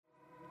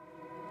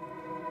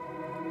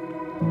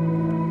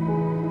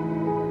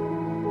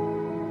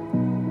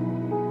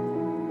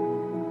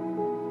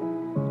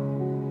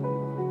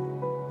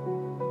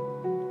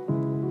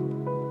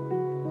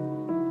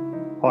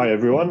Hi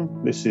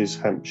everyone, this is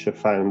Hampshire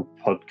Fan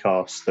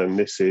Podcast and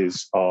this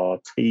is our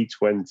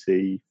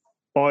T20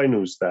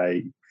 Finals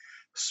Day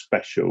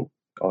special.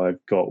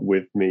 I've got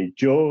with me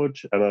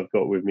George and I've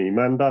got with me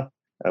Amanda,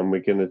 and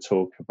we're going to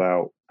talk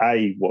about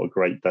A, what a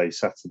great day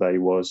Saturday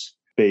was,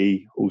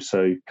 B,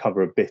 also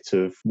cover a bit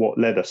of what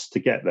led us to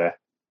get there.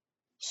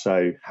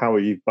 So how are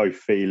you both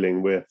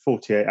feeling? We're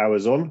 48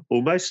 hours on,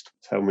 almost.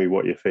 Tell me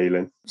what you're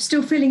feeling.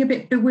 Still feeling a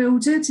bit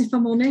bewildered, if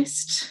I'm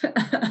honest.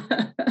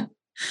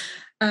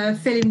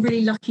 Feeling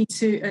really lucky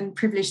and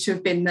privileged to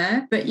have been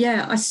there. But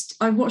yeah,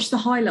 I watched the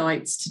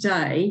highlights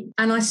today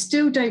and I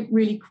still don't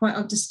really quite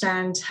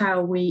understand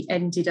how we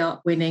ended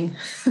up winning,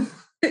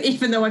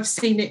 even though I've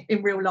seen it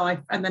in real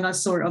life and then I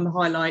saw it on the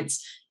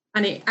highlights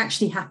and it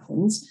actually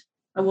happened.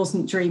 I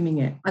wasn't dreaming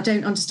it. I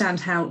don't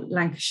understand how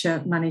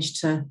Lancashire managed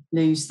to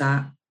lose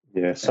that.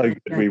 Yeah, so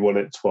good we won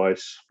it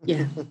twice.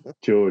 Yeah.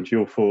 George,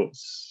 your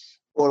thoughts?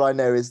 All I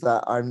know is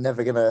that I'm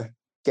never going to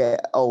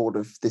get old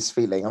of this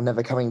feeling. I'm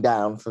never coming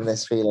down from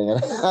this feeling.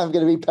 And I'm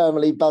going to be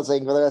permanently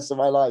buzzing for the rest of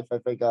my life, I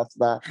think, after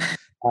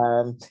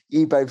that.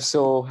 You both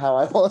saw how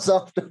I was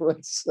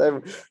afterwards.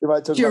 So we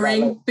might talk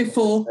during, about that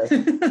before.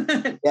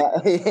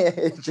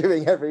 yeah,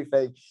 during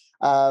everything.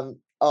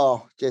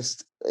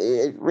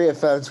 It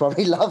reaffirms why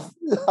we love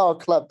our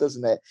club,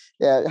 doesn't it?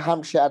 Yeah,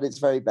 Hampshire at its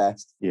very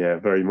best. Yeah,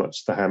 very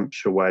much the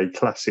Hampshire way.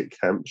 Classic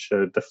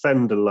Hampshire.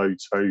 Defend a low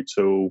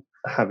total,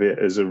 have it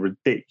as a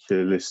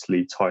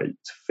ridiculously tight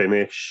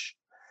finish,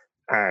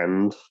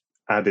 and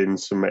add in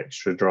some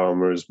extra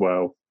drama as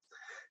well.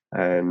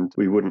 And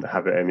we wouldn't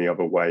have it any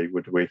other way,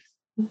 would we?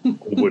 Or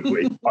would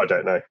we? I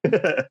don't know.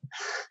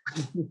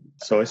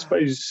 So I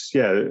suppose,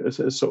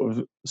 sort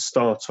of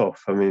start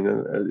off. I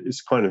mean,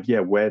 it's kind of,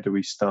 where do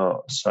we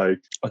start? So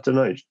I don't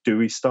know. Do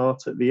we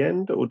start at the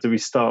end or do we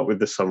start with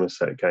the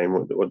Somerset game?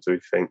 What do we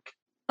think?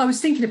 I was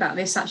thinking about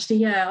this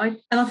actually, I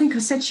think I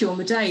said to you on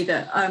the day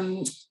that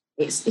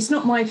it's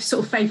not my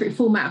sort of favourite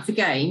format of the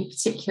game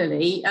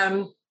particularly.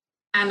 And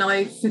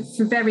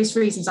for various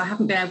reasons, I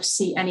haven't been able to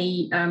see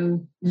any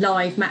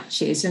live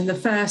matches. And the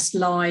first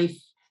live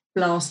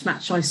last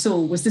match I saw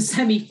was the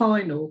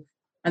semi-final.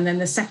 And then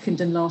the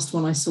second and last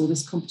one I saw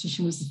this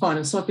competition was the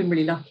final. So I've been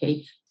really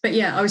lucky. But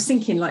yeah, I was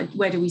thinking,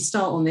 where do we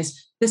start on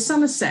this? The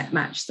Somerset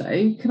match,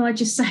 though, can I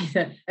just say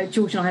that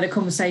George and I had a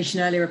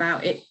conversation earlier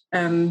about it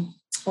on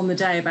the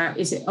day about,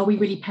 are we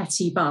really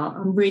petty? But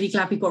I'm really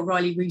glad we got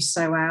Riley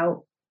Russo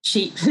out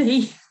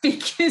cheaply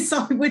because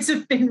I would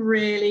have been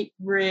really,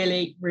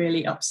 really,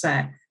 really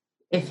upset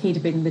if he'd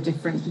have been the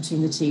difference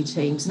between the two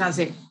teams. And as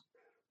it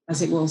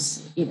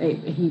was,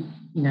 he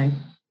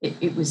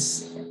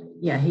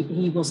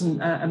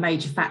wasn't a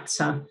major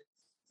factor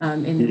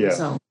in the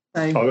result.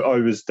 So I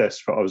was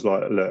desperate. I was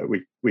like, look,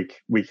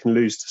 we can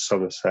lose to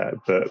Somerset,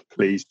 but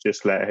please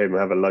just let him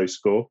have a low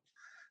score,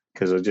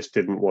 because I just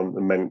didn't want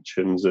the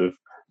mentions of,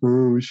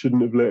 we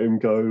shouldn't have let him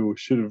go or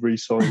should have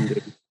re-signed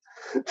him.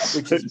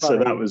 So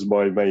that was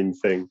my main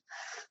thing.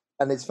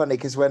 And it's funny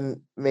because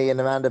when me and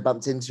Amanda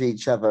bumped into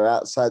each other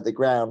outside the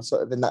ground,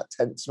 sort of in that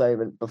tense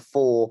moment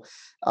before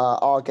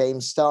our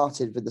game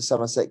started with the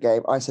Somerset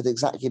game, I said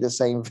exactly the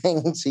same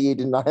thing to you,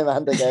 didn't I,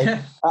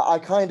 Amanda? I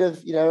kind of,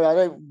 I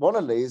don't want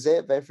to lose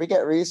it, but if we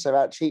get Russo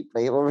out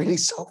cheaply, it will really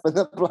soften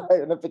the blow.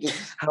 And I'm thinking,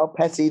 how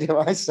petty do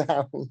I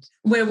sound?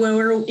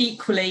 We're all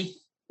equally,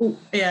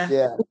 equally.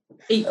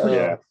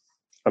 Yeah.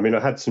 I mean,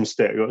 I had some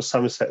stick. I got a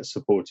Somerset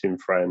supporting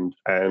friend,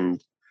 and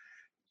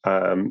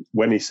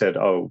when he said,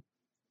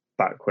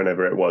 back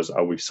whenever it was,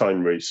 we've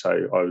signed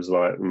Russo, I was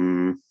like,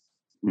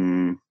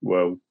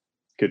 well,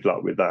 good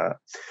luck with that.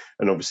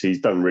 And obviously he's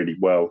done really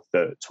well.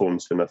 That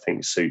Taunton, I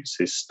think, suits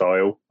his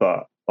style,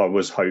 but I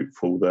was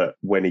hopeful that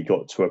when he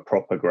got to a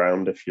proper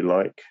ground, if you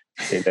like,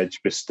 in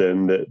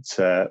Edgbaston,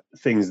 that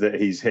things that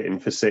he's hitting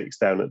for six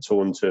down at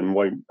Taunton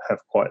won't have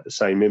quite the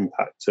same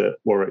impact at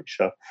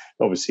Warwickshire.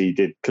 Obviously, he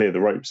did clear the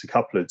ropes a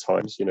couple of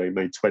times, he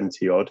made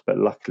 20 odd, but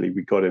luckily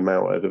we got him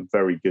out at a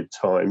very good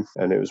time.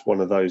 And it was one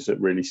of those that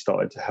really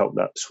started to help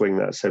that swing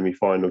that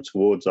semi-final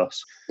towards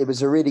us. It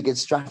was a really good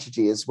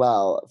strategy as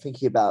well.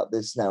 Thinking about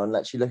this now and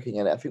actually looking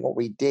at it, I think what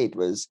we did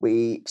was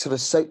we sort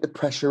of soaked the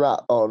pressure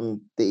up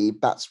on the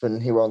batsmen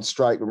who were on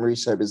strike when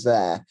Russo was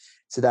there,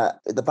 so that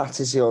the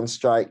batters who are on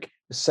strike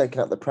was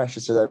soaking up the pressure,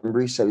 so that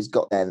Russo has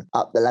got then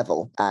up the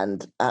level.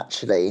 And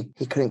actually,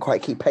 he couldn't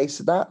quite keep pace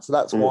with that. So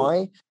that's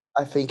why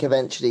I think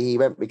eventually he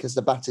went, because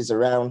the batters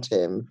around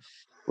him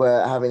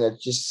were having to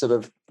just sort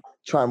of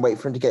try and wait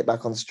for him to get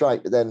back on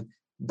strike. But then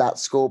that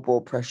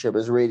scoreboard pressure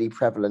was really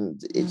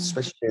prevalent,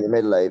 especially in the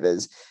middle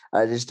overs.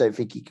 I just don't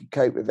think he could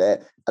cope with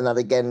it. And that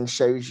again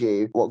shows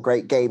you what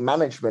great game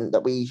management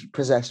that we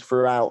possessed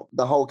throughout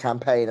the whole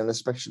campaign, and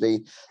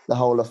especially the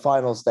whole of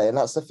finals day. And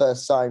that's the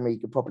first sign where you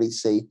could probably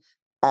see,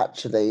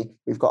 actually,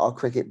 we've got our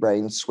cricket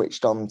brains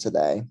switched on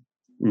today.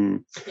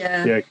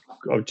 Yeah,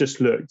 I've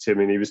just looked. I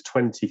mean, he was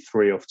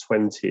 23 off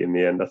 20 in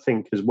the end. I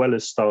think, as well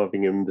as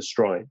starving him the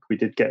strike, we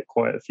did get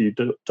quite a few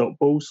dot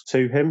balls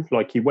to him.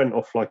 Like, he went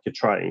off like a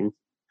train.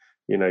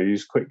 He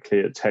was quickly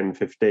at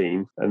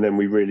 10-15, and then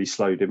we really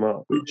slowed him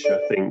up, which I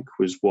think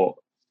was what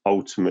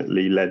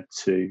ultimately led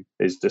to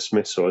his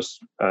dismissal. As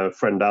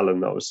friend Alan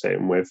that I was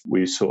sitting with,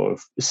 we sort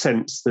of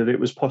sensed that it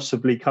was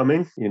possibly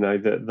coming,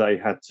 that they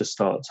had to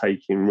start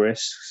taking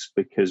risks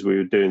because we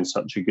were doing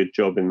such a good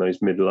job in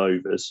those middle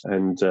overs.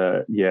 And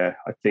I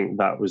think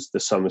that was the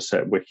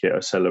Somerset wicket I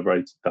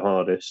celebrated the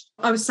hardest.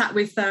 I was sat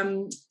with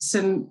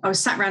I was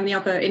sat around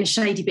in a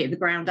shady bit of the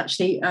ground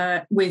actually,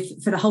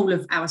 for the whole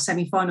of our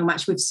semi-final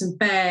match with some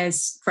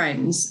Bears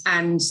friends,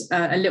 and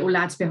a little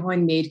lad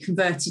behind me had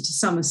converted to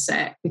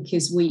Somerset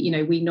because we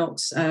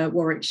knocked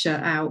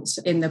Warwickshire out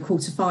in the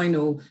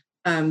quarter-final.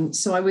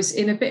 So I was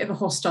in a bit of a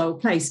hostile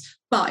place.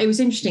 But it was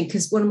interesting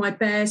because one of my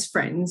Bears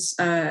friends,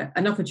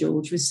 another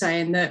George, was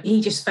saying that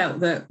he just felt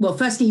that, well,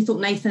 firstly, he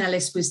thought Nathan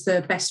Ellis was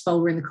the best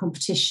bowler in the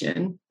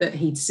competition that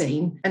he'd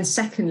seen. And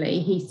secondly,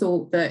 he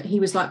thought that he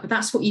was like, but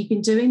that's what you've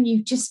been doing.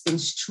 You've just been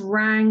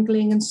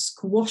strangling and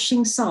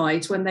squashing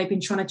sides when they've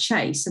been trying to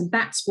chase. And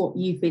that's what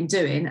you've been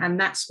doing. And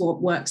that's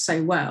what works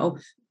so well.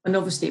 And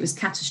obviously it was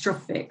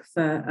catastrophic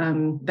for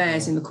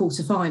Bears in the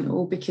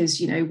quarter-final because,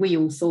 we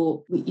all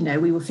thought,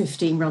 we were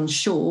 15 runs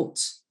short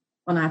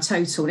on our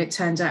total, and it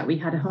turned out we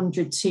had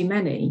 100 too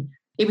many.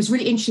 It was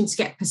really interesting to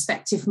get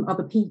perspective from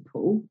other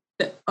people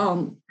that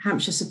aren't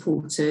Hampshire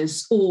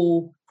supporters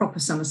or proper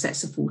Somerset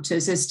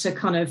supporters as to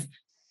kind of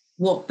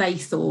what they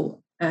thought.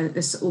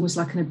 There's almost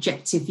like an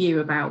objective view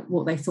about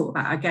what they thought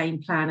about our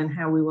game plan and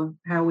how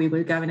we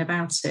were going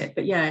about it.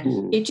 But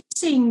it just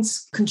seemed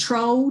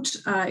controlled.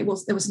 There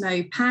was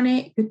no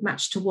panic. Good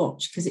match to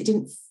watch because it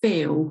didn't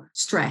feel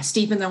stressed,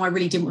 even though I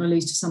really didn't want to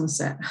lose to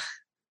Somerset.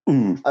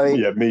 Me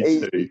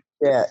too.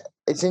 Yeah,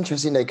 it's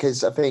interesting though,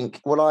 because I think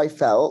what I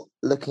felt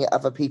looking at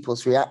other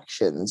people's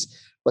reactions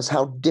was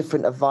how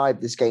different a vibe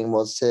this game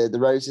was to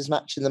the Roses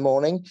match in the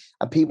morning.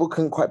 And people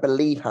couldn't quite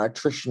believe how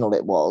attritional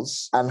it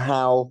was and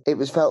how it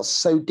felt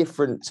so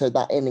different to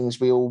that innings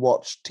we all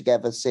watched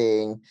together,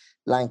 seeing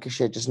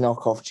Lancashire just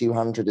knock off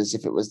 200 as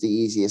if it was the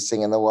easiest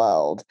thing in the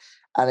world.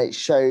 And it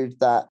showed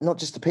that not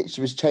just the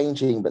picture was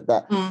changing, but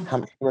that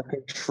Hampshire were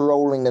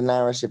controlling the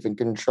narrative and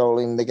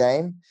controlling the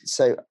game.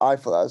 So I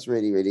thought that was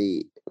really,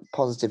 really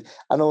positive.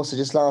 And also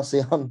just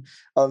lastly on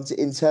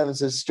in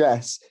terms of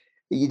stress,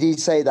 you do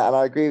say that, and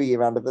I agree with you,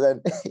 Amanda, but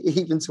then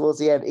even towards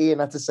the end, Ian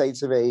had to say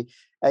to me,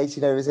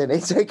 18 overs in,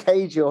 it's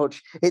okay,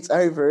 George, it's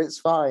over, it's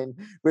fine,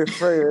 we're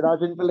through. And I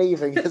didn't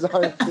believe him because I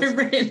was just,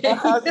 really?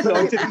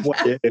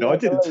 I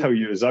didn't tell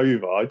you it was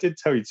over. I did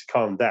tell you to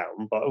calm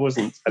down, but I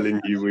wasn't telling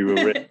you we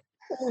were in.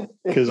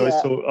 Because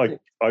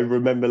I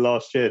remember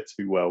last year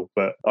too well,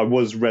 but I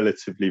was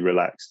relatively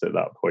relaxed at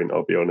that point,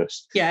 I'll be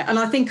honest. Yeah, and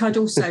I think I'd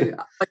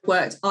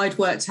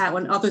worked out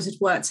and others had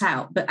worked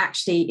out, but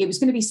actually it was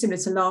going to be similar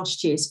to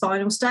last year's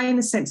finals day in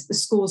the sense that the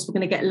scores were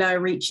going to get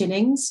lower each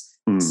innings.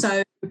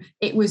 So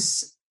it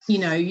was,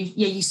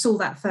 you saw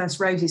that first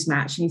Roses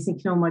match and you're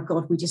thinking, oh my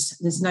God,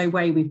 there's no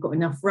way we've got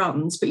enough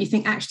runs. But you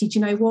think, actually, do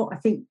you know what? I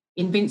think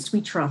in Vince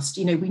we trust,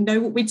 we know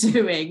what we're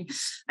doing.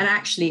 And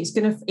actually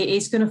it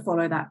is going to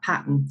follow that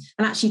pattern.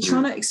 And actually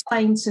trying to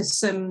explain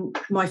to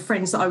my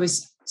friends that I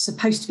was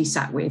supposed to be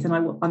sat with,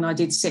 and I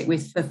did sit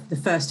with the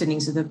first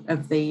innings of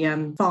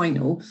the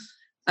final.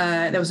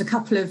 There was a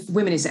couple of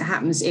women, as it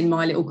happens, in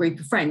my little group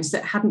of friends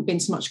that hadn't been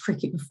to much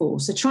cricket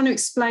before. So trying to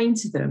explain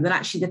to them that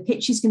actually the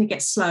pitch is going to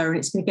get slower and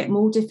it's going to get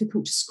more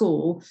difficult to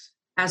score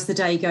as the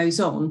day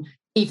goes on,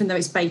 even though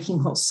it's baking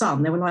hot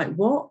sun. They were like,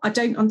 what? I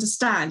don't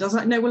understand. I was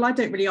like, no, well, I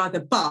don't really either.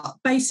 But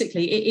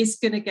basically, it is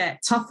going to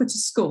get tougher to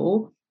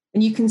score.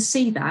 And you can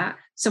see that.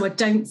 So I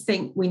don't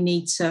think we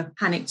need to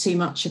panic too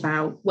much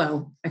about,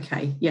 well,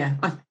 okay, yeah,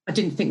 I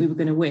didn't think we were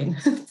going to win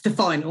the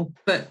final.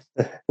 But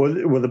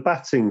well, the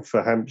batting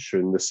for Hampshire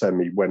in the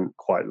semi went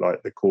quite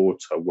like the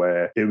quarter,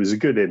 where it was a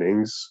good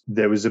innings.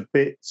 There was a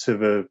bit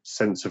of a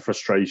sense of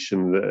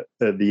frustration that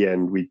at the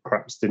end we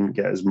perhaps didn't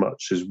get as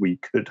much as we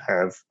could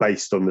have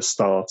based on the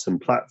start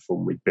and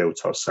platform we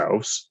built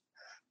ourselves.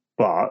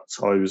 But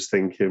I was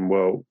thinking,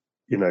 well,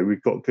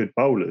 we've got good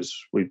bowlers.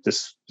 We've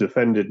just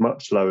defended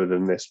much lower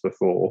than this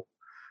before.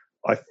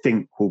 I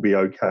think we'll be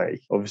okay.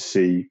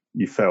 Obviously,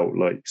 you felt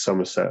like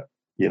Somerset,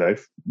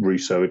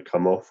 Russo had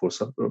come off or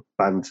something,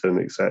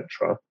 Banton,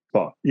 etc.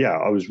 But yeah,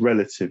 I was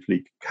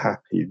relatively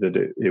happy that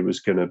it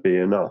was going to be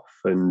enough.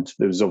 And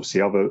there was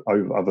obviously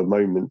other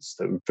moments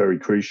that were very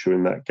crucial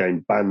in that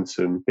game.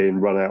 Banton being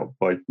run out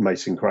by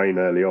Mason Crane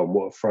early on.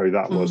 What a throw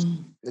that was.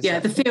 Yeah,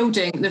 the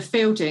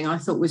fielding I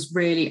thought was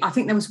really, I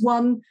think there was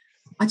one,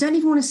 I don't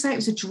even want to say it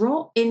was a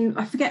drop in,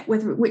 I forget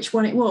which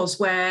one it was,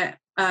 where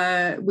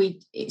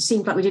it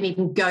seemed like we didn't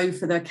even go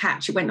for the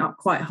catch. It went up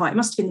quite high. It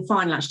must have been the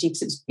final actually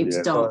because it was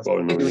dark.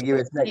 And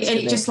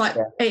it just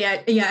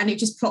and it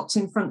just plopped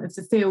in front of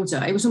the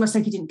fielder. It was almost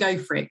like he didn't go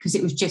for it because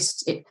it was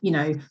just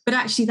But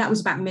actually, that was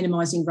about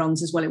minimising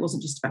runs as well. It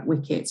wasn't just about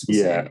wickets. Was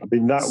it? I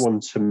mean that one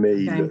to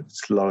me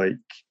looks like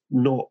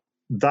not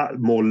that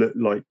more looked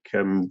like.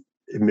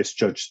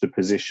 Misjudged the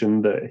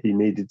position that he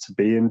needed to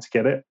be in to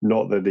get it.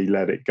 Not that he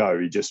let it go.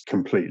 He just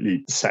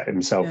completely set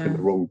himself in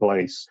the wrong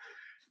place.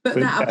 But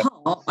that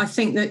apart, I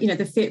think that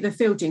the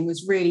fielding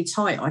was really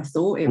tight. I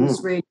thought it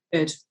was really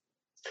good.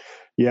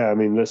 Yeah, I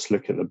mean, let's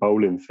look at the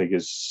bowling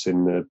figures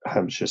in the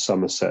Hampshire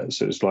Somerset.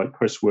 So it's like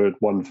Chris Wood,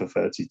 1 for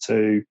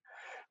 32,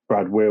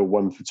 Brad Wheel,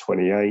 1 for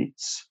 28,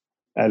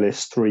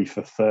 Ellis, 3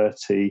 for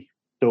 30,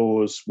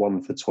 Dawes,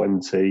 1 for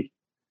 20,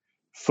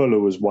 Fuller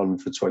was 1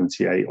 for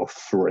 28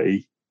 off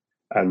 3,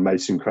 and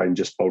Mason Crane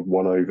just bowled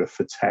 1 over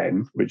for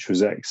 10, which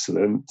was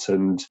excellent.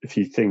 And if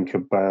you think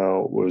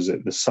about, was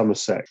it the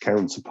Somerset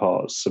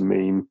counterparts, I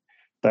mean,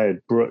 they had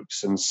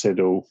Brooks and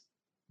Siddle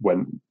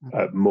went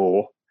at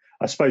more.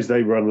 I suppose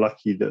they were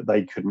unlucky that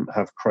they couldn't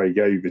have Craig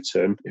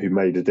Overton, who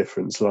made a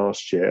difference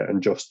last year,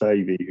 and Josh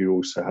Davey, who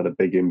also had a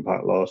big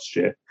impact last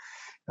year,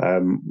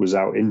 was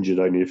out injured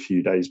only a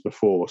few days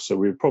before. So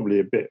we were probably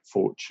a bit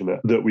fortunate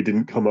that we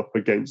didn't come up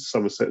against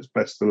Somerset's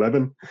best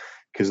 11,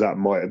 because that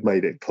might have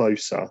made it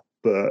closer.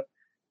 But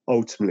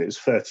ultimately, it's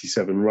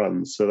 37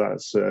 runs. So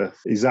that's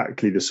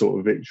exactly the sort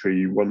of victory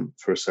you want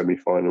for a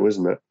semi-final,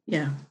 isn't it?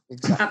 Yeah,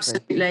 exactly.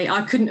 Absolutely.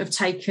 I couldn't have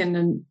taken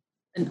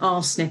an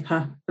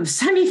arse-snipper for the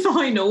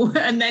semi-final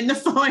and then the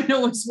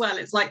final as well.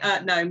 It's like,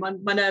 no,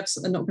 my nerves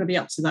are not going to be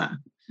up to that.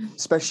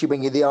 Especially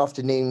when you're the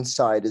afternoon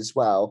side as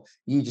well.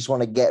 You just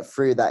want to get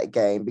through that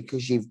game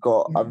because you've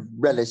got a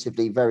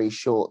relatively very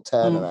short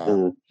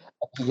turnaround.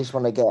 You just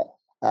want to get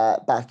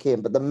back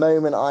in. But the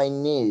moment I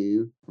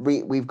knew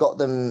we've got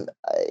them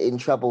in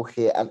trouble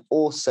here, and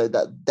also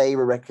that they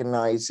were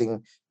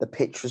recognising the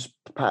pitch was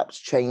perhaps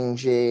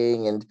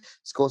changing and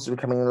scores were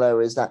becoming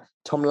lower, is that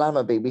Tom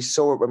Lammerby, we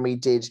saw it when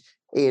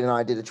Ian and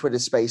I did a Twitter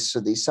space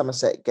for the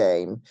Somerset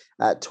game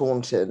at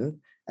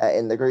Taunton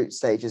in the group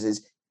stages,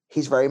 is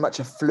he's very much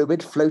a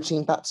fluid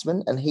floating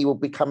batsman, and he will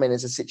be coming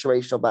as a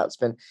situational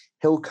batsman.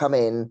 He'll come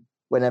in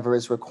whenever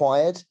is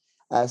required.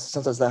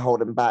 Sometimes they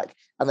hold him back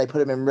and they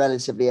put him in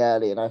relatively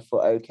early. And I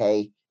thought,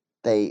 okay,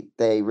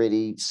 they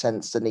really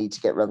sensed the need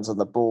to get runs on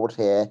the board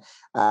here.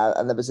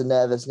 And there was a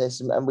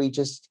nervousness, and we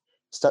just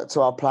stuck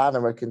to our plan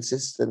and were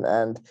consistent.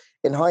 And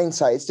in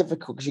hindsight, it's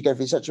difficult because you go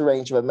through such a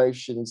range of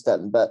emotions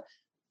then, but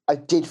I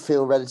did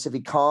feel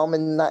relatively calm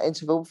in that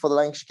interval for the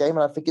Lancashire game.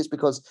 And I think it's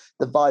because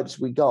the vibes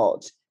we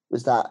got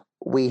was that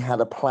we had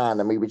a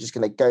plan and we were just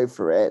going to go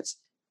for it.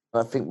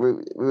 And I think we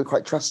were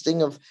quite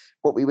trusting of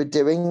what we were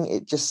doing.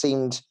 It just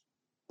seemed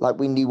like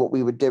we knew what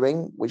we were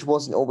doing, which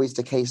wasn't always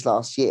the case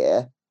last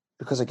year,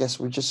 because I guess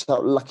we just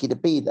felt lucky to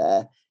be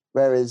there.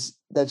 Whereas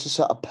there's just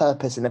a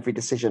purpose in every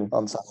decision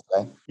on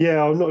Saturday.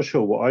 Yeah, I'm not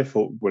sure what I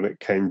thought when it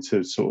came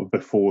to sort of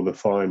before the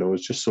final. I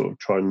was just sort of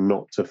trying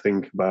not to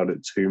think about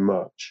it too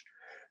much.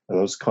 And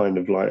I was kind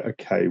of like,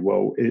 okay,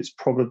 well, it's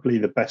probably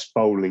the best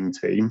bowling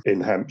team in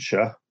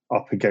Hampshire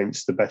up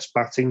against the best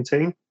batting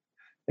team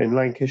in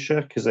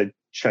Lancashire, because they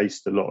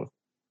chased a lot of,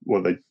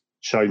 well, they'd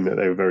shown that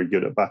they were very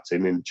good at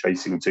batting in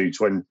chasing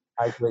 220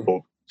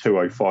 or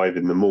 205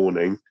 in the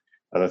morning.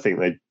 And I think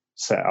they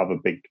set other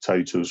big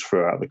totals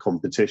throughout the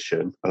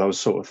competition. And I was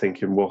sort of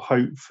thinking, well,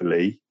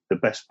 hopefully the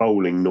best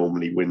bowling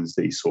normally wins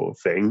these sort of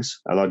things.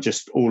 And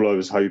all I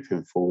was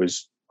hoping for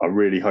is, I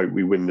really hope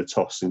we win the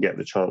toss and get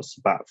the chance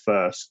to bat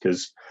first,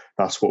 because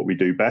that's what we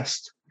do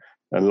best.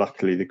 And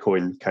luckily the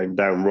coin came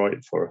down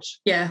right for us.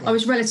 Yeah, I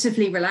was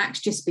relatively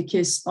relaxed just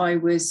because I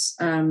was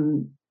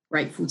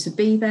grateful to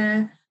be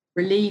there,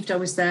 relieved I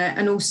was there.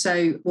 And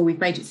also, well, we've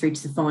made it through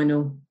to the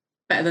final,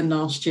 better than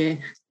last year.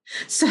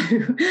 So,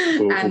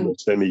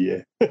 almost any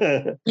year.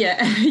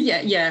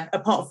 yeah.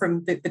 Apart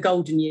from the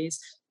golden years.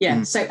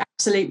 Yeah. So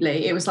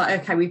absolutely. It was like,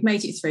 okay, we've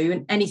made it through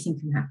and anything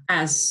can happen,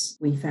 as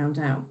we found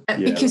out.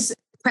 Because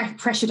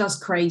pressure does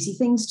crazy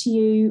things to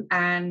you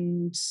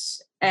and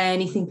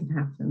anything can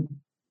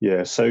happen.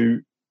 Yeah, so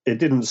it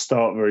didn't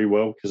start very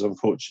well because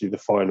unfortunately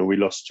the final, we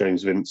lost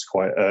James Vince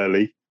quite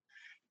early.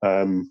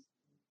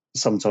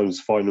 Sometimes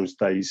finals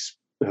days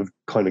have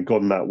kind of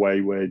gone that way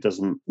where it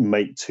doesn't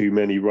make too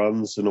many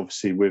runs. And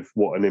obviously with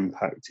what an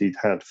impact he'd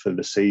had for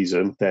the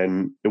season,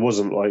 then it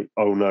wasn't like,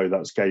 oh no,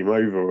 that's game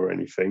over or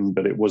anything,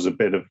 but it was a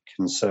bit of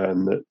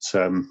concern that,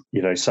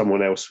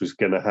 someone else was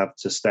going to have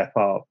to step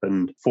up.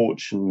 And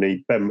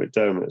fortunately, Ben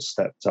McDermott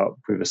stepped up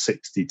with a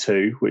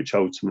 62, which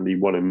ultimately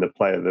won him the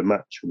Player of the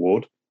Match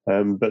award.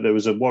 But there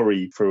was a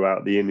worry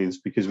throughout the innings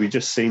because we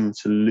just seemed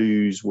to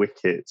lose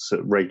wickets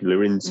at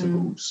regular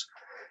intervals.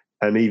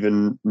 And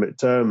even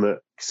McDermott,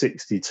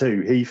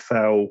 62, he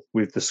fell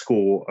with the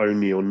score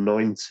only on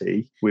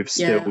 90, with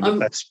still the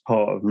best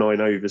part of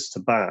 9 overs to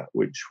bat,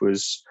 which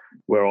was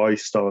where I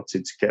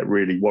started to get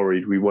really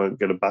worried we weren't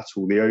going to bat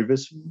all the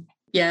overs.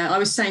 Yeah, I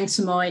was saying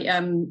to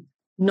my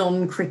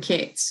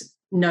non-cricket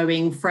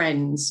knowing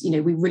friends,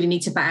 we really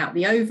need to bat out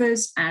the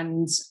overs.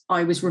 And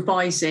I was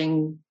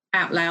revising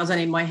out loud and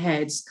in my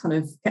head, kind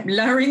of kept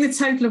lowering the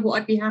total of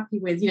what I'd be happy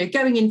with,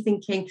 going in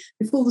thinking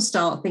before the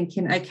start,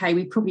 thinking, okay,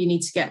 we probably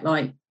need to get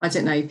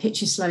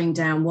pitches slowing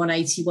down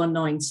 180,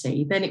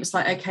 190. Then it was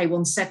like, okay,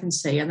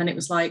 170. And then it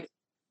was like,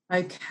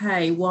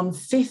 okay,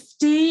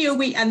 150. Are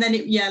we? And then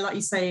like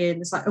you say,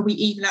 Ian, it's like, are we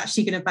even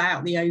actually going to bat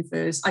out the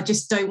overs? I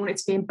just don't want it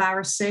to be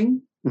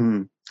embarrassing.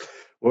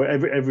 Well,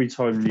 every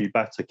time new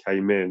batter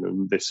came in,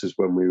 and this is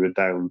when we were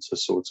down to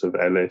sort of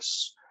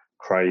Ellis,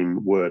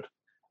 Crane, Wood,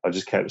 I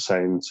just kept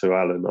saying to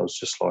Alan, I was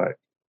just like,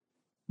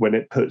 when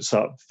it puts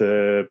up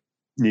the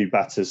new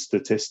batters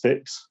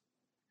statistics,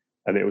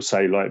 and it will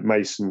say like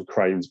Mason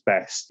Crane's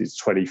best is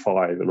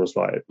 25, and I was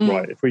like,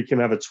 right, if we can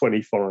have a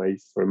 25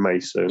 from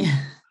Mason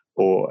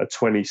or a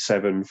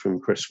 27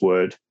 from Chris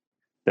Wood,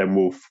 then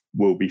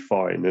we'll be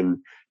fine. And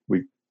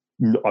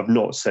I've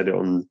not said it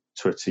on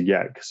Twitter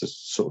yet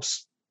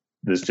because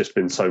there's just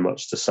been so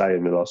much to say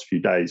in the last few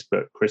days.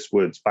 But Chris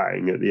Wood's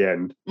batting at the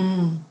end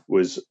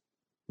was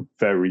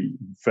very,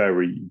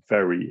 very,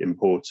 very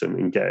important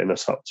in getting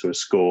us up to a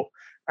score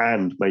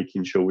and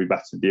making sure we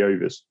batted the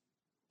overs.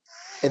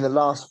 In the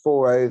last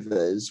 4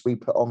 overs, we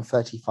put on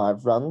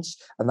 35 runs,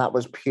 and that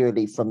was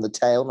purely from the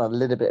tail and a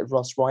little bit of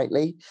Ross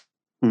Whiteley.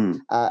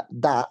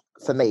 That,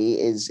 for me,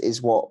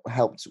 is what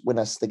helped win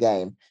us the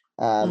game.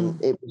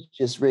 It was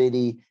just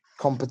really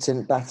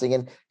competent batting.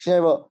 And do you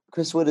know what?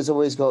 Chris Wood has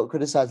always got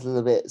criticised a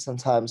little bit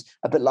sometimes,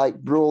 a bit like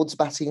Broad's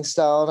batting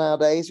style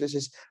nowadays, which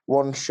is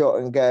one shot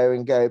and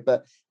go.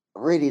 But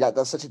really, that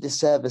does such a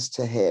disservice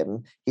to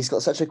him. He's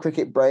got such a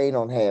cricket brain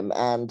on him,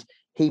 and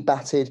he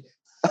batted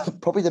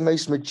probably the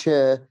most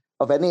mature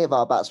of any of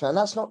our batsmen. And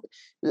that's not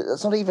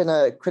even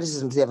a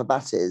criticism to the other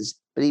batters,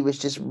 but he was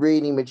just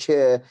really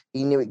mature.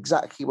 He knew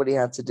exactly what he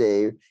had to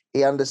do.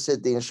 He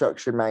understood the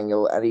instruction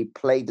manual, and he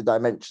played the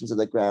dimensions of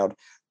the ground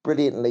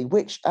brilliantly,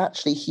 which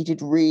actually he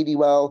did really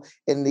well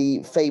in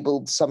the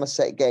fabled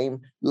Somerset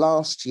game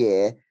last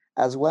year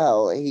as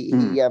well. He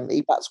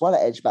bats well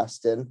at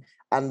Edgbaston,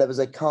 and there was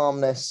a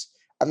calmness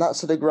and that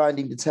sort of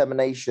grinding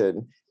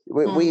determination.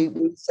 We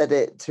said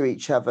it to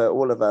each other,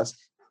 all of us.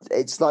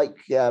 It's like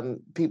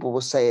people will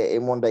say it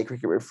in one day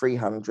cricket with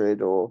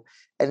 300 or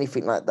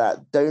anything like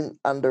that. Don't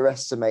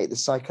underestimate the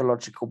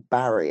psychological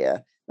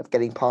barrier of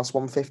getting past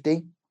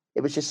 150.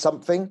 It was just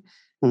something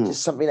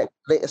that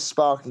lit a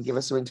spark and give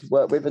us something to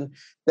work with. And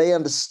they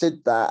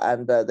understood that,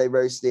 and they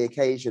rose to the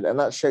occasion. And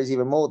that shows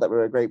even more that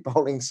we're a great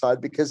bowling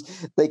side, because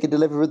they can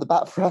deliver with the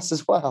bat for us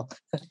as well.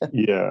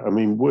 Yeah, I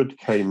mean, Wood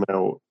came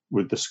out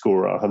with the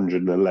score at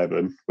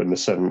 111 when the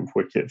 7th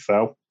wicket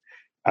fell.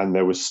 And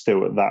there was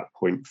still at that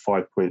point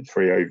 5.3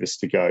 overs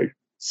to go.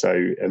 So,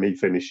 and he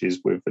finishes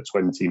with a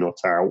 20 not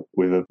out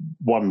with a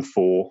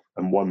 1-4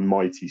 and 1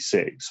 mighty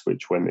 6,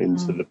 which went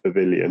into the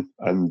pavilion.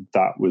 And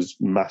that was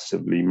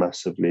massively,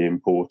 massively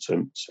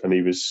important. And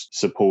he was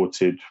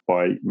supported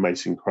by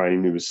Mason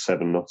Crane, who was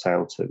 7 not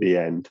out at the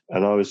end.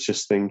 And I was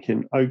just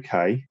thinking,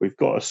 okay, we've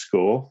got a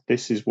score.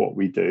 This is what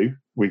we do.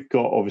 We've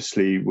got,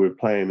 obviously, we're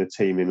playing a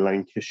team in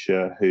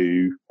Lancashire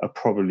who are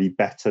probably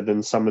better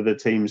than some of the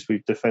teams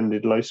we've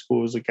defended low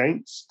scores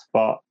against.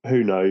 But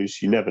who knows?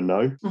 You never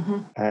know.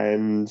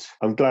 And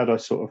I'm glad I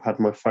sort of had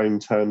my phone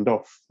turned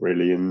off,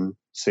 really, in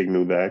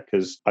Signal there,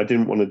 because I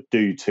didn't want to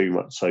do too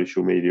much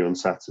social media on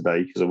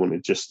Saturday, because I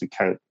wanted just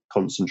to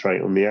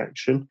concentrate on the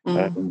action.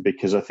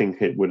 Because I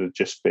think it would have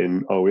just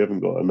been, oh, we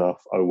haven't got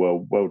enough. Oh,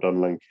 well done,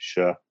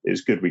 Lancashire.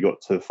 It's good we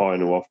got to the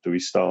final after we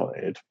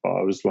started. But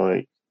I was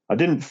like, I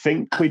didn't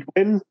think we'd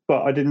win,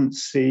 but I didn't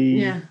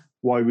see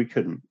why we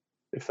couldn't,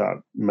 if that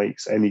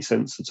makes any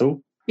sense at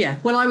all. Yeah,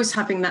 well, I was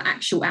having that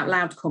actual out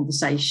loud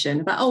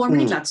conversation about, I'm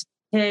really glad to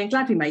be here,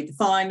 glad we made the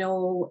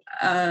final.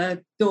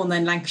 Go on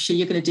then, Lancashire,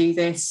 you're going to do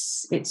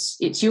this.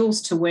 It's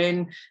yours to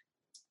win.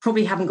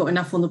 Probably haven't got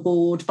enough on the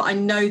board, but I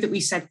know that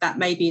we said that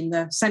maybe in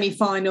the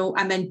semi-final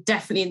and then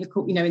definitely in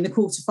the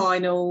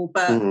quarter-final.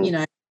 But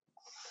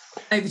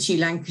over to you,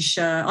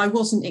 Lancashire. I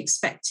wasn't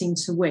expecting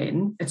to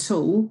win at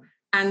all.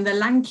 And the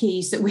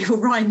Lankies that we were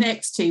right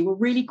next to were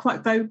really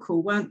quite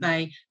vocal, weren't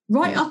they?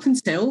 Right up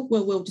until,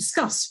 we'll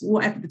discuss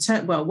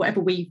whatever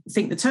we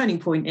think the turning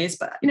point is.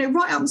 But,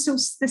 right up until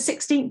the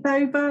 16th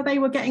over, they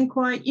were getting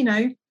quite,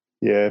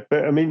 Yeah,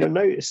 but I mean, I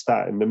noticed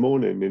that in the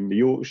morning in the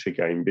Yorkshire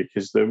game,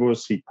 because there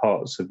was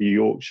parts of the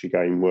Yorkshire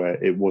game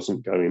where it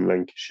wasn't going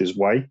Lancashire's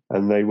way,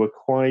 and they were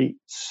quite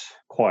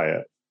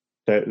quiet.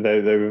 They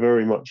were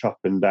very much up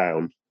and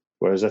down.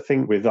 Whereas I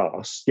think with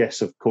us,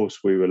 yes, of course,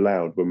 we were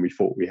loud when we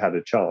thought we had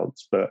a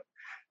chance, but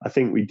I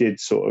think we did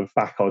sort of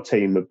back our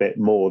team a bit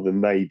more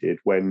than they did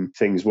when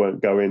things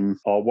weren't going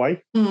our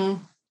way.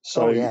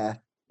 So,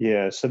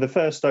 so the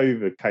first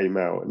over came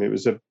out, and it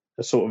was a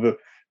sort of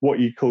what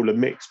you'd call a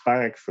mixed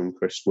bag from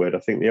Chris Wood. I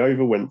think the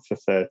over went for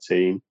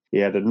 13. He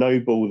had a no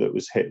ball that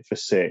was hit for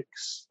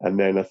 6. And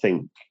then I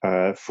think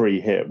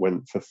free hit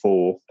went for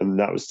 4. And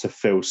that was to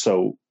Phil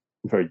Salt,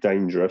 a very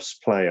dangerous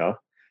player.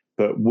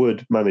 But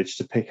Wood managed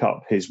to pick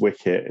up his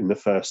wicket in the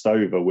first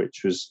over,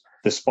 which was,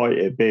 despite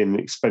it being an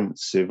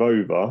expensive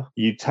over,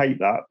 you take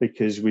that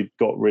because we'd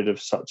got rid of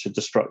such a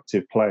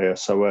destructive player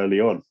so early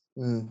on.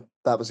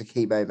 That was a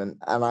key moment.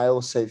 And I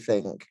also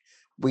think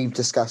we've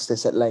discussed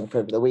this at length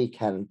over the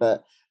weekend,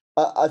 but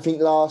I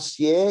think last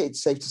year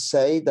it's safe to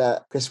say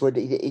that Chris Wood,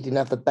 he didn't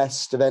have the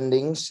best of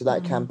endings to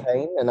that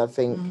campaign. And I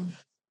think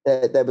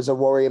there was a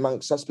worry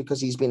amongst us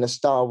because he's been a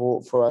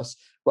stalwart for us,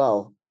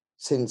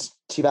 since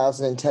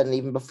 2010 and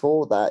even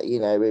before that,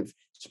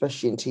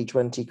 especially in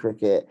T20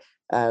 cricket.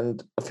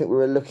 And I think we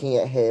were looking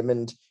at him,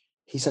 and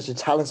he's such a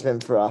talisman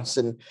for us.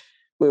 And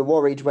we were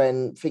worried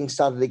when things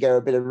started to go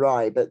a bit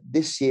awry. But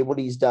this year, what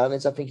he's done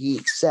is I think he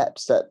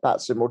accepts that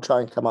batsmen will try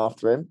and come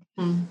after him.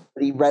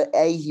 But he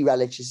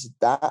relishes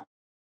that,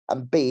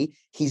 and B,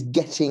 he's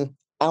getting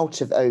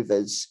out of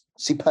overs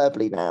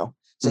superbly now.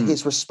 So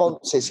his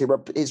responses,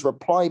 his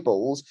reply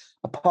balls,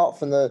 apart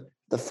from the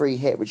free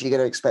hit, which you're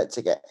going to expect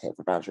to get hit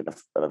for boundary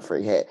on a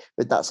free hit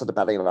with that sort of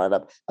batting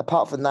lineup.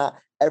 Apart from that,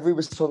 every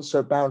response to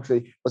a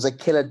boundary was a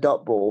killer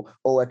dot ball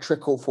or a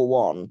trickle for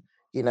one,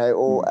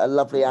 or a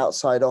lovely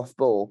outside off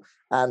ball.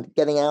 And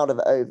getting out of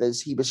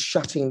overs, he was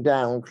shutting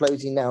down,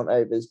 closing down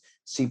overs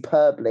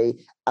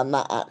superbly, and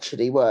that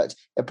actually worked.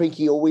 I think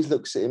he always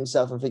looks at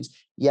himself and thinks,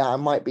 yeah, I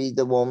might be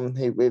the one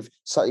who with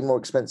slightly more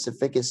expensive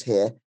figures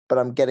here, but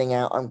I'm getting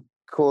out, I'm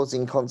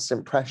causing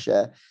constant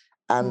pressure.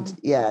 And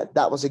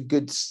that was a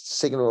good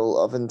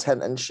signal of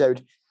intent and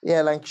showed,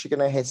 Lancashire are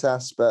going to hit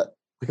us, but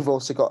we've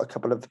also got a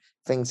couple of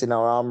things in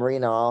our armoury,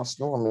 in our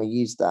arsenal, and we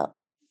use that.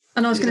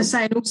 And I was going to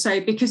say, and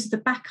also because of the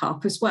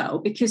backup as well,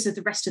 because of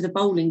the rest of the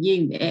bowling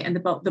unit and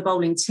the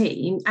bowling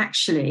team,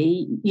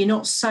 actually, you're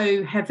not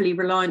so heavily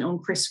reliant on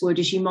Chris Wood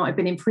as you might have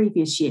been in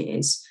previous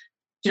years.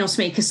 Do you know what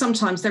I mean? Because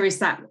sometimes there is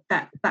that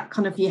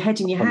kind of your head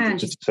in your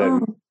hand. You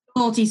think,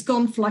 God, he's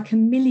gone for like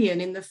 1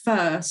 million in the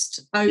first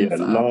over. Yeah,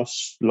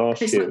 last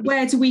year. Like,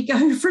 where do we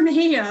go from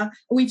here?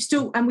 We've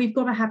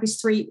got to have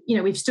his three.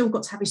 We've still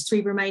got to have his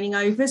 3 remaining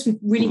overs. We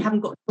really haven't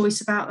got a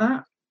choice about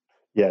that.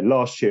 Yeah,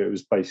 last year it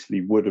was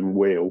basically Wood and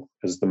Wheel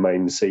as the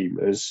main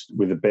seamers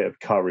with a bit of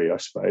Curry, I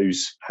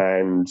suppose.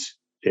 And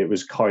it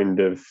was kind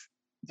of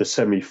the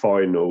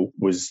semi-final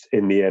was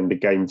in the end a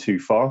game too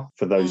far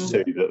for those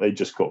two, that they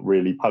just got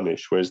really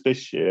punished. Whereas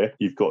this year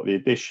you've got the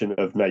addition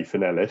of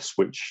Nathan Ellis,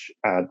 which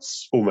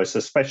adds almost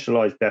a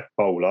specialised death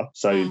bowler.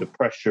 So the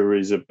pressure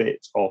is a bit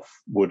off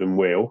Wood and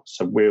Wheel.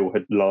 So Wheel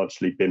had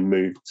largely been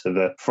moved to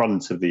the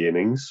front of the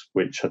innings,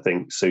 which I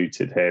think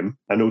suited him.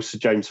 And also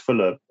James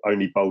Fuller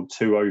only bowled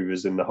 2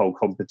 overs in the whole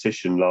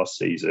competition last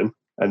season.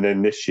 And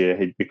then this year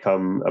he'd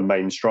become a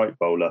main strike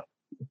bowler.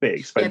 A bit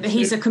expensive. Yeah,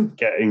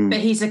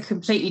 but he's a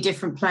completely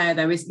different player,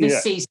 though.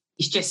 This season,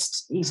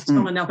 he's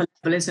on another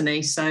level, isn't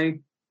he? So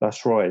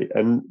that's right.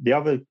 And the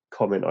other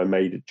comment I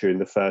made during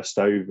the first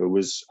over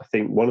was, I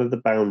think one of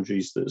the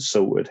boundaries that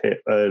Salt had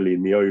hit early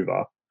in the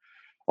over,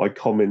 I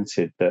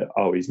commented that,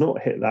 he's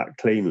not hit that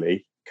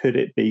cleanly. Could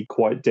it be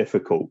quite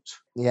difficult?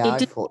 Yeah,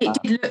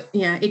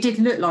 it did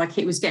look like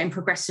it was getting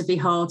progressively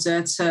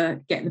harder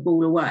to get the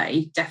ball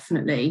away,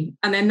 definitely.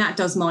 And then that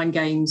does mind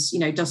games,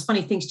 does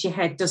funny things to your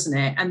head, doesn't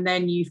it? And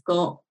then you've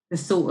got the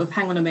thought of,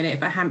 hang on a minute,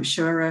 but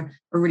Hampshire are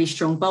a really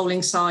strong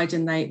bowling side,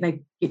 and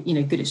they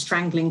good at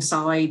strangling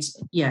side.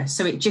 Yeah,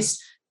 so they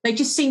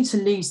just seemed to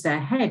lose their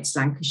heads,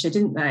 Lancashire,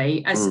 didn't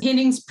they? As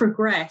innings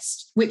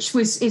progressed, which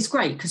is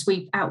great because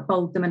we've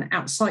out-bowled them and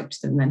out-psyched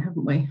them then,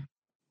 haven't we?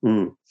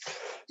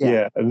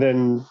 Yeah, and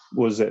then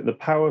was it the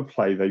power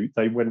play?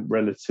 They went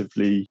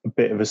relatively a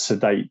bit of a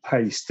sedate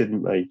pace,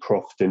 didn't they,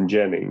 Croft and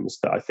Jennings?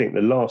 That I think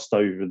the last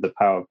over of the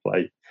power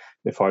play,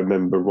 if I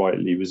remember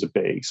rightly, was a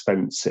bit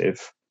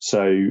expensive.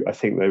 So I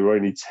think they were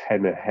only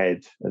 10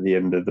 ahead at the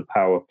end of the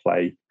power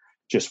play,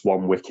 just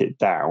 1 wicket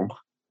down.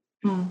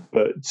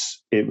 But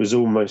it was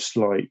almost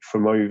like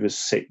from over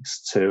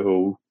 6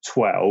 till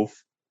 12,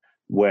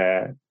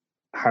 where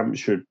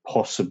Hampshire had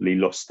possibly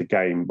lost the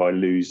game by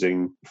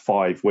losing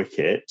 5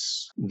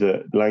 wickets,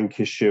 that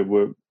Lancashire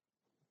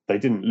they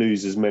didn't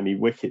lose as many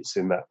wickets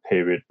in that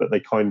period, but they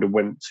kind of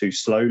went too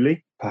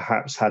slowly,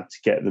 perhaps had to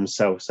get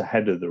themselves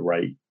ahead of the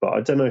rate. But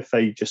I don't know if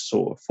they just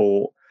sort of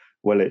thought,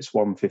 well, it's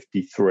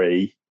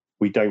 153,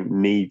 we don't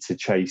need to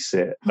chase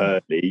it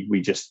early,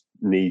 we just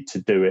need to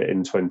do it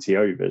in 20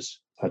 overs.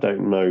 I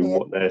don't know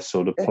what their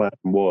sort of plan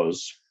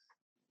was.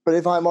 But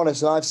if I'm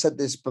honest, and I've said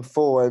this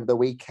before over the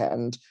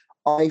weekend,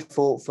 I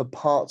thought for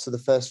parts of the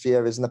first few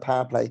overs in the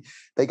power play,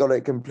 they got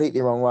it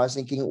completely wrong. Where I was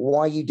thinking,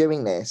 why are you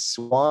doing this?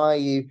 Why are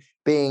you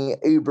being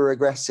uber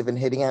aggressive and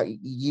hitting out?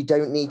 You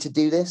don't need to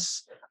do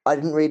this. I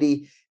didn't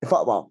really,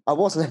 I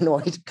wasn't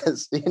annoyed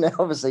because,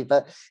 obviously,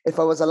 but if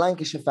I was a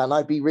Lancashire fan,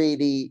 I'd be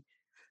really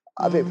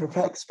a bit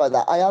perplexed by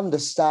that. I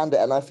understand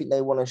it, and I think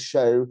they want to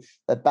show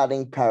a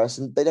batting prowess,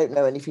 and they don't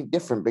know anything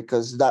different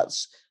because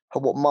that's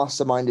what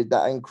masterminded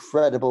that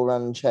incredible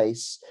run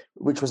chase,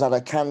 which was at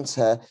a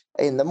canter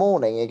in the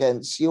morning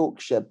against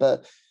Yorkshire.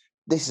 But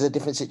this is a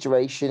different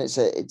situation.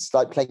 It's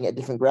like playing at a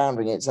different ground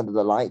when it's under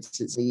the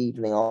lights. It's the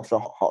evening after a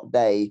hot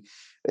day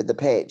with the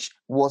pitch.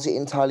 Was it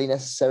entirely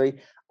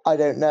necessary? I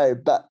don't know.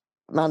 But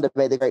Amanda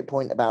made a great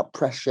point about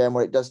pressure and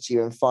what it does to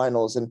you in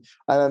finals. And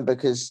I remember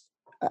because,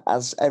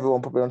 as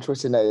everyone probably on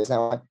Twitter knows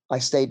now, I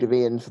stayed with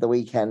Ian for the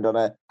weekend on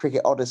a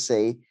Cricket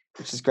Odyssey,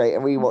 which is great.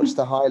 And we watched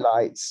the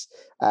highlights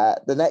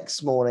the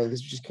next morning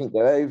because we just couldn't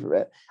go over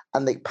it.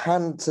 And they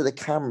panned to the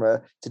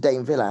camera to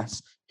Dane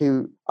Villas,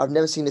 who I've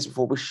never seen this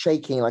before, was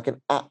shaking like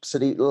an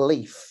absolute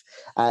leaf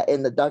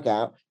in the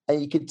dugout.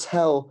 And you could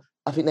tell,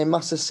 I think they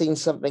must have seen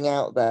something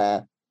out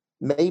there,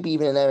 maybe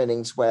even in their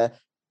innings, where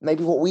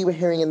maybe what we were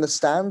hearing in the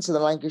stands of the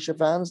Lancashire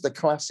fans, the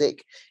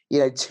classic,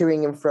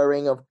 toing and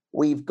throwing of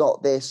we've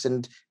got this,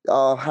 and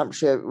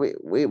Hampshire,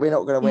 we're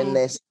not going to win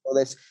this or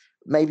this.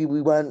 Maybe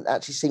we weren't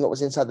actually seeing what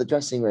was inside the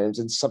dressing rooms,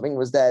 and something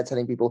was there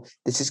telling people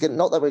this is going,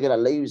 not that we're going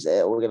to lose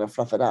it or we're going to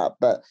fluff it up,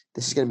 but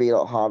this is going to be a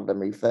lot harder than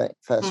we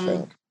first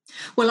think.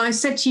 Well, I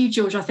said to you,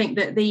 George, I think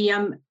that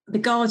the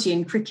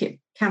Guardian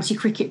county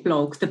cricket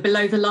blog, the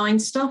below the line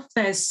stuff,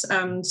 there's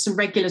some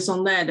regulars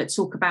on there that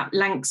talk about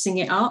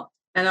lanksing it up.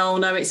 And oh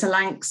no, it's a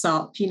Lancs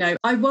up.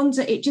 I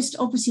wonder, it just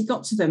obviously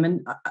got to them,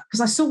 and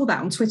because I saw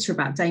that on Twitter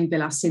about Dane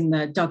Villas in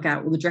the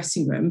dugout or the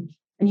dressing room.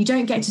 And you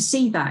don't get to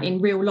see that in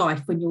real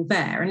life when you're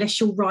there, unless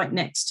you're right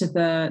next to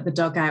the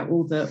dugout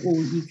or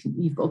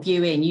you've got a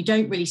view in. You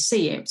don't really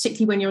see it,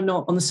 particularly when you're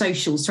not on the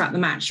socials throughout the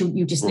match.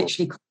 You're just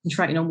literally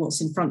concentrating on what's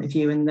in front of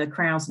you and the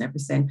crowds and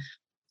everything.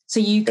 So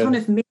you kind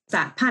of miss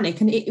that panic,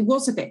 and it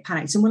was a bit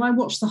panicked. And when I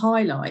watched the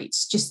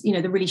highlights, just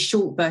the really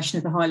short version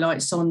of the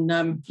highlights on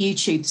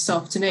YouTube this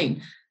afternoon,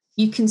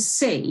 you can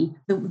see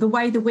the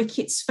way the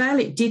wickets fell.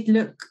 It did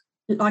look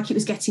like it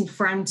was getting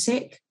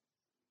frantic.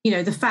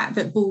 The fact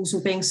that balls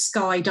were being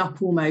skied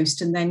up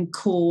almost and then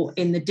caught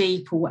in the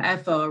deep or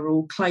whatever,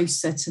 or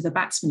closer to the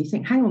batsman, you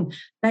think, hang on,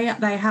 they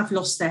have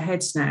lost their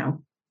heads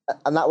now.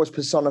 And that was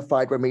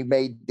personified when we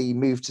made the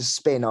move to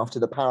spin after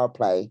the power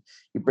play.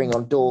 You bring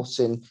on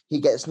Dawson, he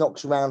gets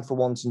knocked around for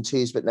ones and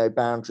twos, but no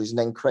boundaries. And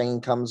then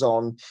Crane comes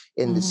on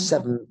in the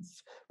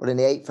 7th, but in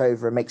the 8th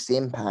over and makes the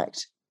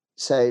impact.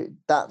 So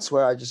that's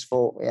where I just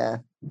thought, yeah,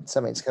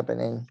 something's coming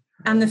in.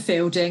 And the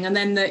fielding, and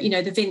then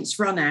the Vince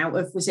run out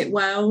of, was it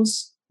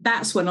Wells?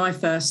 That's when I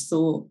first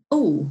thought,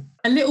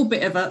 a little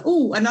bit of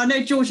and I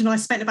know George and I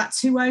spent about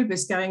 2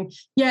 overs going,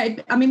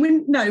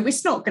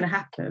 it's not going to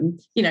happen.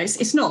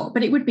 It's not,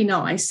 but it would be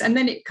nice. And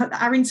then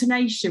our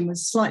intonation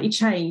was slightly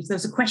changed. There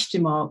was a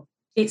question mark.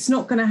 It's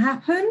not going to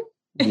happen.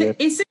 Yeah.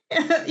 Is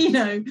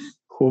it,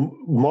 Well,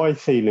 my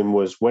feeling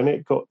was when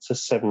it got to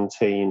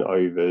 17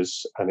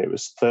 overs and it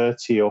was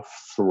 30 off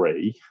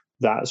 3,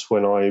 that's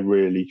when I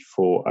really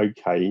thought,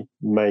 okay,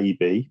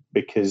 maybe,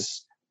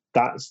 because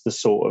that's the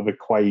sort of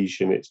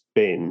equation it's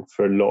been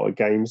for a lot of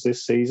games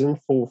this season.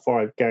 4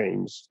 or 5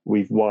 games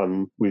we've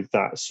won with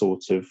that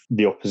sort of,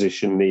 the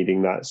opposition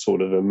needing that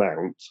sort of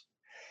amount.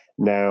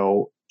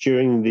 Now,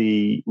 during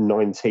the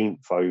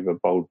 19th over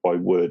bowled by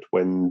Wood,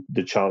 when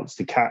the chance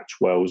to catch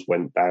Wells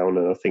went down,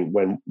 and I think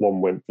when one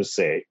went for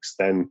 6,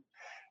 then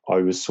I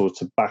was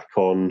sort of back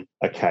on,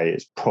 okay,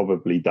 it's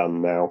probably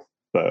done now,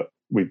 but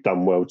we've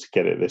done well to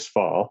get it this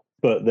far.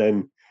 But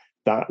then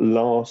that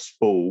last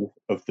ball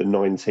of the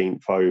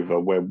 19th over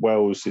where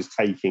Wells is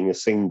taking a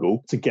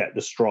single to get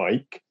the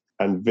strike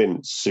and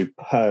Vince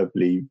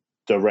superbly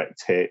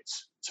direct hit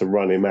to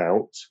run him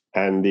out,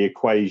 and the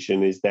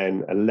equation is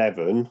then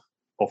 11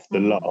 off the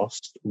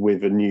last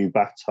with a new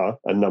batter,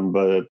 a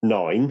number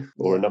 9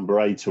 or a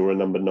number 8 or a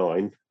number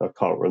 9. I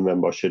can't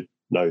remember. I should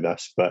know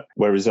this. But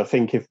whereas I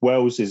think if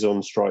Wells is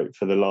on strike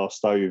for the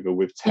last over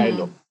with 10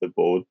 off the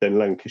board, then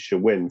Lancashire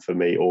win for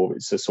me, or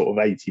it's a sort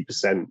of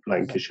 80%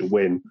 Lancashire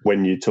win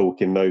when you're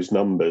talking those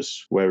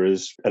numbers.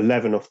 Whereas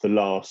 11 off the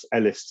last,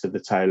 Ellis to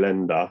the tail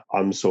ender,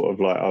 I'm sort of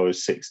like,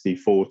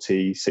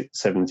 60-40,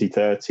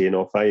 70-30 in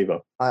our favour.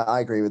 I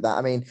agree with that.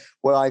 I mean,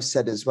 what I've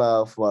said as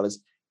well for a while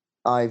is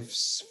I've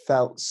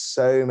felt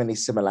so many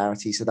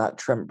similarities to that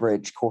Trent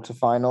Bridge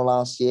quarterfinal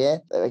last year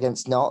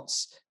against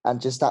Notts, and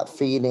just that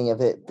feeling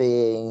of it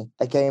being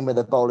a game where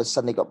the bowlers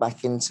suddenly got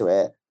back into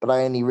it. But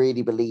I only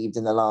really believed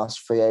in the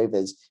last 3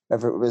 overs,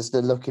 whether it was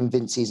the look in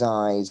Vincey's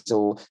eyes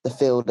or the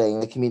fielding,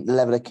 the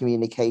level of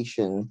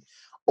communication,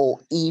 or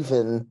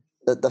even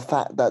the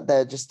fact that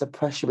the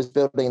pressure was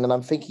building. And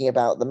I'm thinking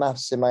about the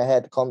maths in my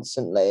head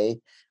constantly.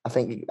 I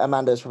think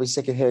Amanda was probably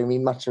sick of hearing me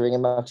muttering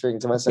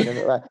to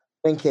myself.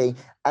 Thinking,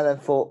 and I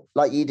thought,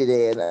 like you did,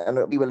 Ian,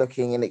 and we were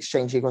looking and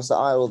exchanging across the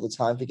aisle all the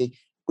time, thinking,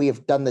 we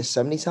have done this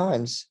so many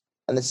times,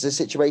 and this is a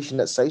situation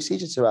that's so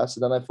suited to us.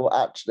 And then I thought,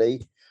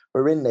 actually,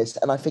 we're in this.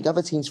 And I think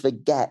other teams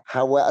forget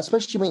how well,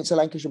 especially when it's a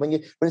Lancashire,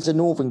 when it's a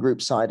Northern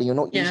group side and you're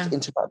not used to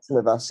interacting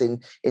with us in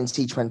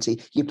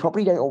T20, you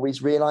probably don't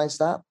always realise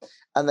that.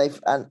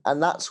 And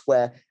and that's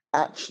where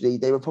actually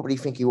they were probably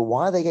thinking, well,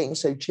 why are they getting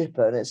so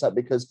chipper? And it's like,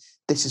 because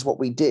this is what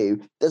we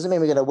do. Doesn't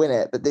mean we're going to win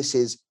it, but this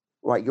is,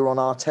 right, you're on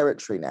our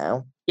territory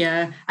now.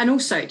 Yeah. And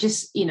also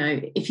just,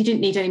 if you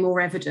didn't need any more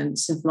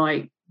evidence of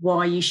like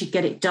why you should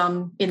get it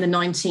done in the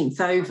 19th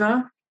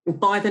over or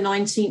by the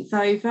 19th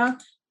over,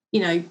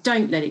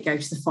 don't let it go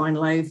to the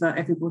final over,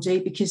 everybody,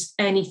 because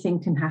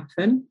anything can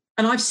happen.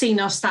 And I've seen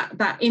us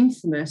that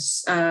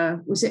infamous,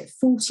 was it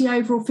 40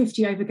 over or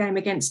 50 over game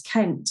against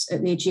Kent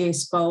at the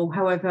Ageas Bowl,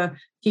 however, a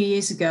few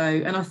years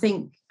ago. And I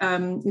think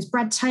it was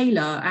Brad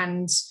Taylor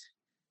and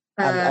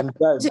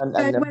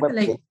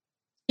Weatherly.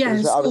 Yeah,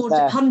 scored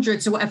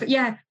hundreds or whatever.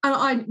 Yeah,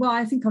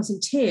 I think I was in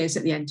tears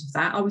at the end of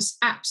that. I was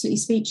absolutely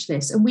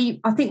speechless. And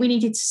I think we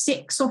needed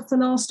 6 off the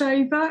last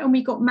over, and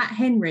we got Matt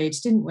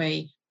Henryd, didn't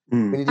we?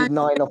 When he did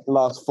 9 off the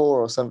last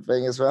 4 or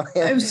something as well.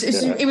 It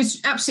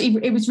was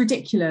absolutely, it was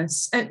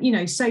ridiculous.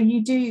 So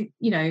you do,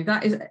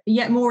 that is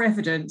yet more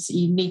evidence that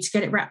you need to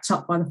get it wrapped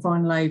up by the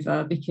final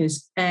over,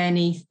 because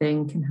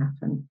anything can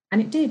happen.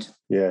 And it did.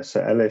 Yeah,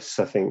 so Ellis,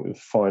 I think, the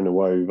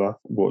final over,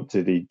 what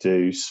did he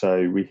do?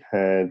 So we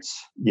had,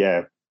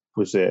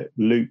 was it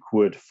Luke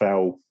Wood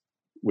fell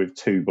with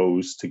 2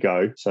 balls to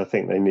go. So I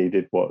think they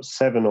needed,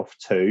 7 off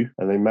 2,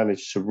 and they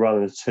managed to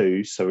run a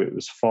 2. So it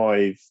was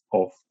 5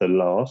 off the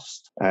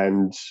last.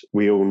 And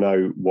we all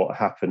know what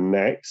happened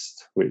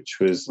next, which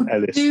was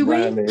Ellis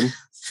ran in.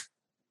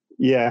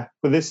 Yeah,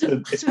 but this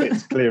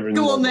bit's clear in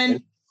Go on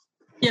then.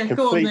 Yeah,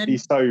 completely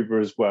sober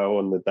as well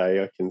on the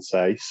day, I can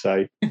say.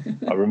 So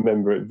I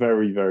remember it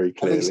very, very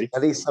clearly.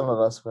 At least some of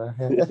us were.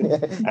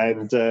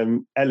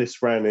 And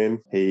Ellis ran in.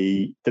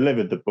 He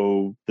delivered the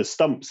ball. The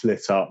stumps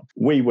lit up.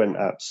 We went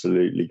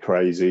absolutely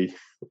crazy.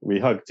 We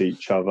hugged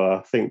each other.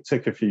 I think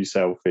took a few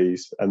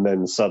selfies, and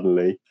then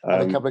suddenly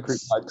and a couple of group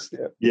hugs.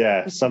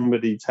 Yeah,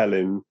 somebody tell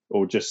him,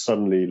 or just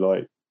suddenly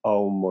like,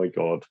 oh my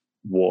God,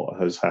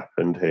 what has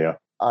happened here?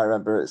 I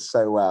remember it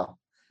so well.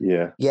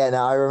 Yeah. Yeah,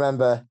 no, I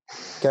remember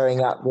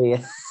going up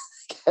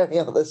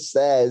the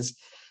stairs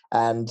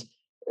and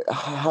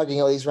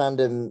hugging all these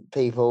random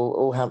people,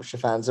 all Hampshire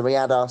fans. And we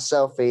had our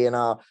selfie and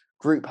our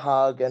group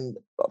hug and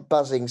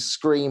buzzing,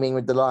 screaming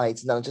with delight.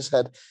 And then I just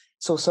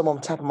saw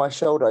someone tap on my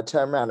shoulder. I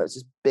turned around. It was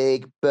this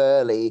big,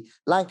 burly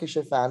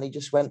Lancashire fan. He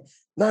just went,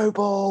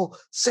 "Noble,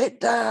 sit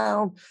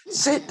down,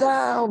 sit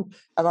down."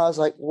 And I was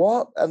like,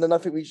 what? And then I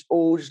think we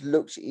all just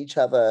looked at each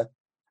other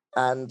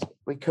and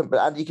we couldn't,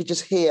 and you could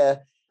just hear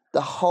the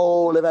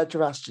whole of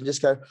Edgbaston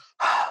just go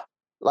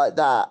like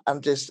that.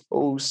 I'm just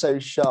all so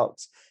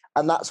shocked.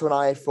 And that's when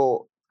I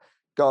thought,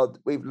 God,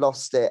 we've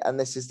lost it. And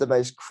this is the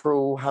most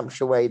cruel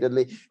Hampshire way to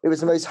lose. It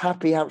was the most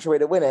happy Hampshire way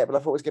to win it, but I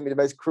thought it was going to be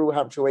the most cruel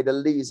Hampshire way to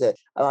lose it.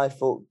 And I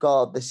thought,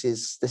 God, this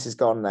is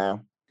gone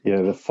now.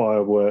 Yeah, the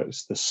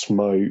fireworks, the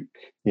smoke,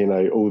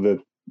 all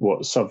the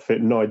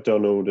Subfit, Nye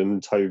Donald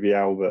and Toby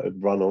Albert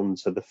had run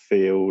onto the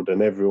field,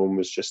 and everyone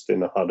was just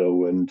in a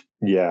huddle. And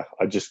yeah,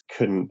 I just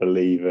couldn't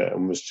believe it,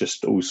 and was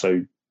just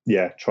also,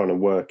 trying to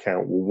work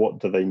out, what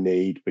do they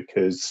need?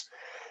 Because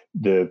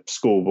the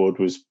scoreboard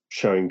was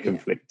showing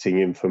conflicting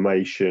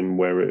information,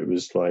 where it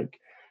was like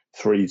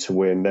 3 to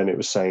win, then it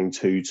was saying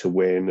 2 to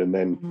win, and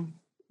then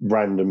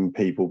random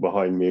people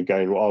behind me are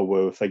going, oh,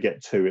 well, if they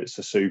get 2, it's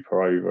a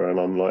super over. And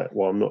I'm like,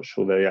 well, I'm not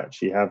sure they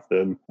actually have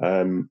them.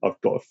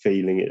 I've got a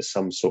feeling it's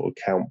some sort of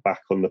count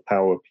back on the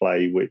power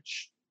play,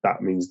 which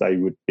that means they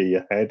would be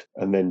ahead.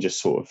 And then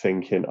just sort of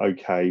thinking,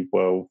 okay,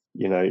 well,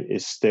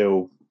 it's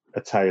still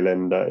a tail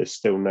ender. It's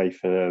still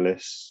Nathan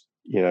Ellis.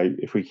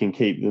 If we can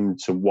keep them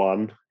to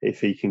 1, if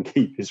he can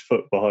keep his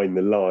foot behind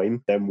the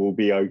line, then we'll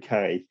be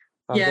okay.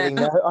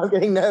 I'm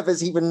getting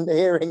nervous even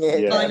hearing it.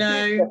 Yeah. I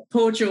know.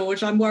 Poor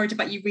George. I'm worried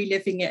about you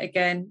reliving it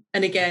again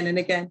and again and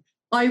again.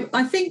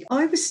 I think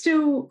I was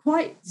still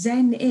quite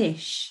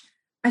zen-ish.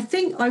 I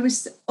think I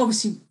was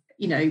obviously,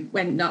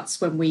 went nuts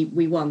when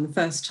we won the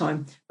first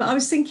time. But I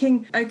was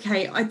thinking,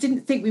 okay, I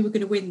didn't think we were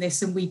going to win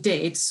this, and we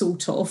did,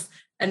 sort of,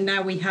 and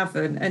now we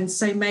haven't. And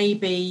so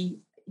maybe,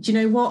 do you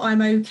know what?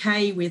 I'm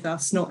okay with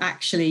us not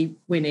actually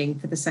winning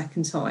for the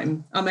second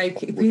time. I'm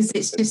okay because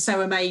it's just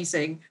so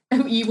amazing.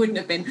 You wouldn't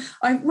have been.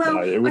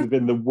 No, it would have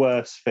been the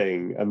worst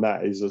thing, and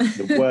that is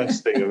the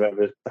worst thing that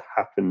ever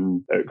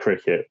happened at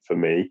cricket for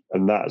me.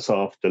 And that's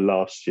after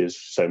last year's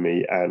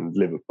semi and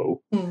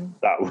Liverpool.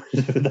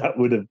 That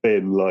would have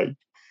been like,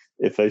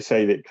 if they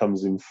say that it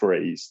comes in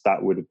threes,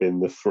 that would have been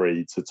the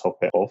 3 to top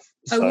it off.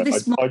 So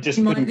this might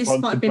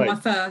have been my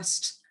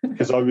first.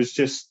 Because I was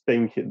just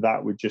thinking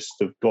that would just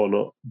have gone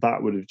up,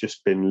 that would have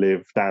just been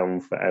lived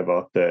down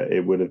forever, that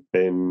it would have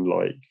been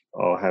like,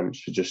 oh,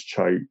 Hampshire just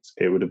choked.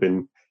 It would have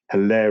been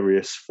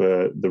hilarious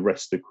for the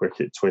rest of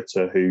cricket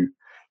Twitter, who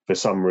for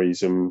some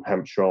reason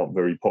Hampshire aren't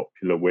very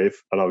popular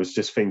with. And I was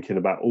just thinking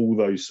about all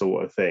those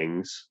sort of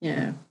things.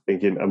 Yeah.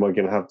 Thinking, am I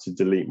going to have to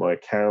delete my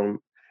account?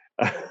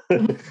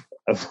 Am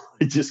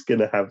I just going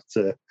to have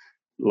to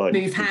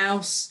move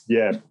house?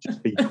 Yeah,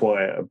 just be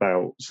quiet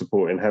about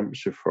supporting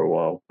Hampshire for a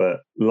while. But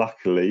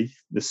luckily,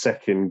 the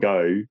second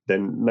go,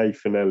 then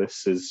Nathan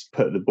Ellis has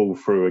put the ball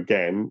through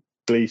again.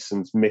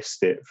 Gleeson's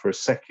missed it for a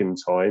second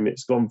time.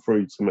 It's gone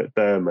through to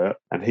McDermott,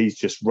 and he's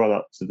just run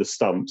up to the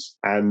stumps.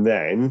 And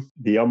then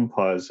the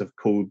umpires have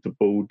called the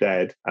ball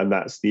dead, and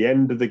that's the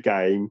end of the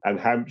game, and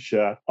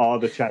Hampshire are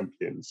the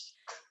champions.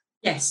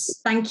 Yes,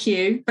 thank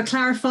you for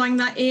clarifying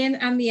that, Ian,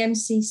 and the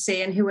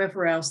MCC and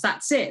whoever else.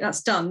 That's it.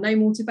 That's done. No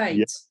more debate.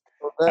 Yeah.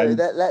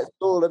 Let's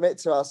all admit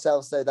to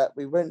ourselves, though, that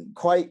we weren't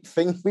quite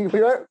thinking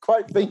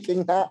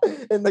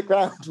that in the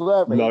ground,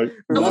 were we? No,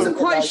 I wasn't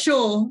quite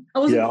sure. I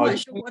wasn't quite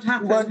sure what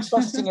happened. We weren't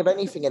trusting of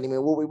anything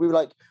anymore. We were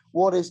like,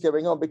 what is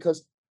going on?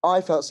 Because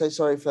I felt so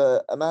sorry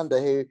for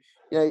Amanda, who,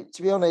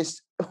 to be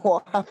honest,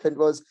 what happened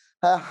was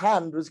her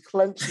hand was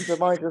clenched into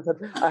mine and said,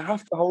 I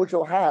have to hold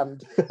your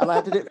hand. And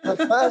I did it for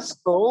the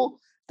first ball.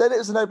 Then it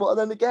was a no ball, and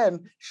then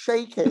again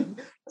shaking.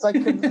 As I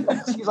couldn't.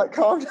 She was like,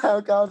 "Calm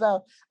down, calm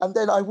down." And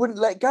then I wouldn't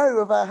let go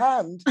of her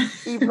hand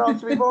even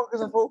after we won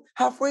because I thought,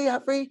 "Have we?"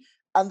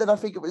 And then I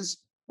think it was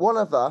one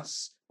of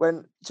us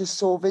when just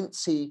saw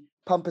Vincey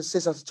pump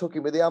assist after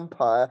talking with the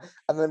umpire,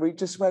 and then we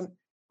just went,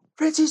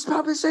 "Vincey's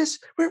pump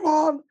assist, we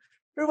won,"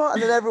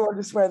 and then everyone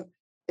just went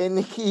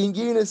in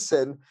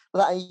unison.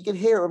 Like, and you could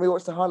hear it when we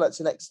watched the highlights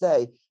the next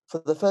day.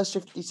 For the first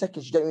 50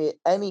 seconds, you don't hear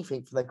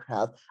anything from the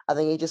crowd, and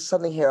then you just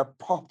suddenly hear a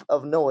pop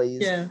of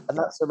noise, and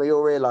that's when we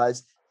all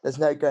realise there's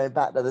no going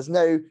back there. There's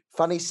no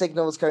funny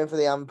signals going for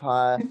the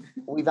umpire.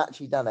 We've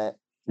actually done it.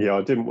 Yeah,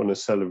 I didn't want to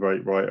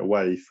celebrate right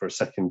away for a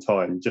second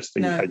time, just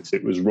in case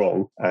it was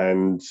wrong.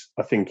 And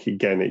I think,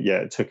 again,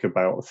 it took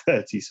about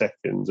 30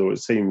 seconds, or it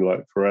seemed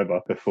like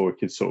forever, before it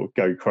could sort of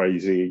go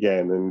crazy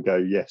again and go,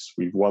 yes,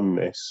 we've won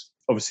this.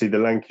 Obviously, the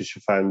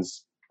Lancashire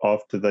fans,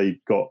 after they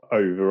got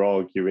over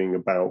arguing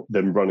about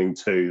them running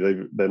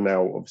two, they're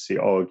now obviously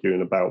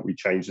arguing about we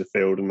changed the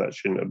field and that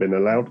shouldn't have been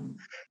allowed.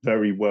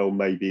 Very well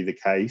may be the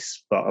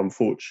case, but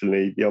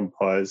unfortunately the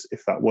umpires,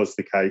 if that was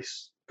the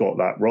case, got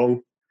that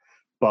wrong.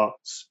 But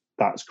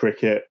that's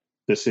cricket.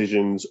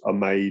 Decisions are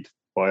made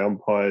by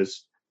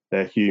umpires.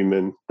 They're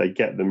human. They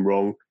get them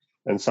wrong.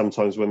 And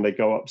sometimes when they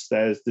go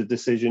upstairs, the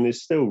decision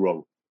is still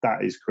wrong.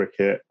 That is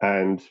cricket,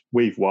 and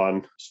we've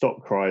won.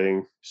 Stop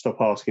crying. Stop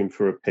asking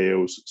for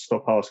appeals.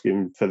 Stop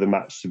asking for the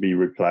match to be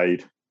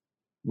replayed.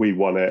 We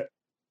won it.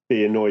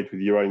 Be annoyed with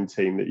your own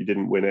team that you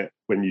didn't win it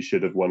when you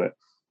should have won it.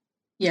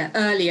 Yeah,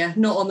 earlier,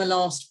 not on the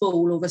last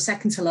ball or the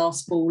second to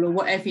last ball or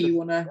whatever you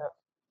want to.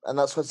 And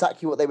that's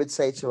exactly what they would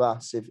say to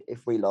us if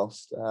we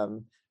lost.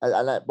 And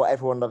what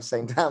everyone loves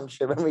saying, damn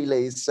sure, when we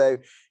lose. So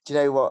do you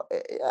know what?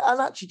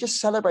 And actually just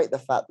celebrate the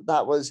fact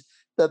that was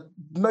the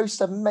most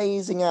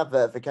amazing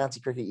advert for county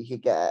cricket you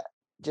could get.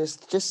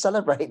 Just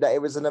celebrate that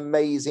it was an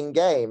amazing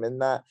game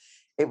and that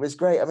it was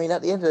great. I mean,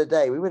 at the end of the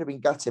day, we would have been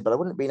gutted, but I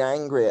wouldn't have been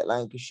angry at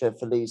Lancashire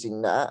for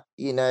losing that,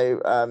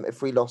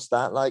 if we lost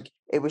that. Like,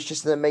 it was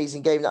just an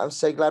amazing game that I'm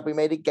so glad we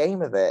made a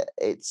game of it.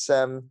 It's...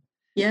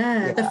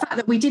 Yeah, the fact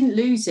that we didn't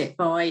lose it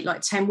by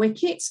like 10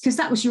 wickets, because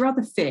that was your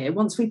other fear.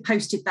 Once we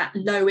posted that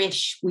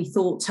lowish, we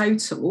thought,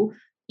 total,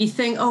 you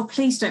think, oh,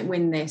 please don't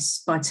win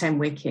this by 10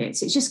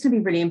 wickets. It's just going to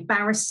be really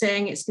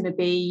embarrassing. It's going to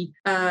be,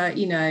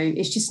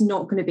 it's just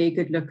not going to be a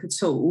good look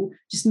at all.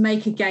 Just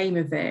make a game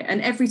of it. And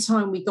every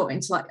time we got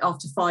into like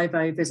after 5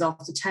 overs,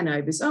 after 10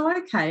 overs, oh,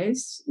 okay,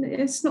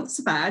 it's not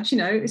so bad.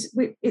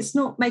 It's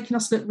not making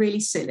us look really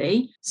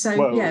silly.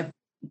 So, yeah.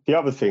 The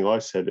other thing I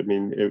said,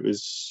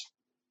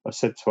 I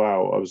said to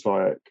Al, I was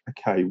like,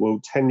 okay, well,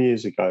 10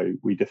 years ago,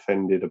 we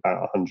defended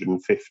about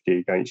 150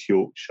 against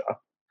Yorkshire.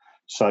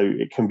 So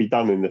it can be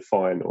done in the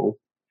final.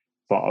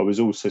 But I was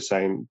also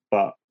saying,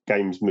 but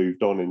games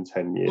moved on in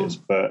 10 years.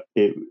 But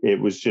it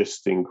was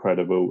just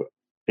incredible.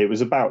 It was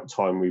about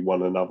time we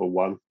won another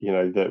one.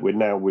 That we're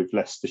now with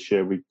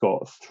Leicestershire. We've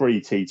got 3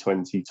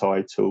 T20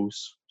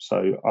 titles.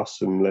 So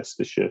us and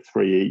Leicestershire,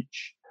 3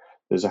 each.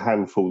 There's a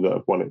handful that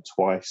have won it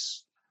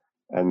twice.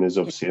 And there's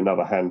obviously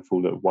another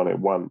handful that have won it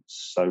once.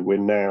 So we're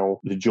now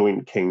the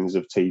joint kings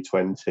of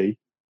T20.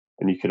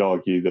 And you could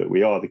argue that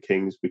we are the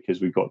kings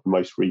because we got the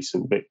most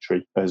recent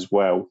victory as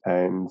well.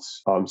 And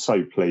I'm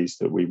so pleased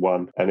that we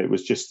won. And it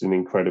was just an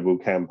incredible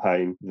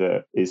campaign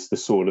that is the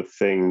sort of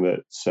thing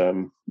that,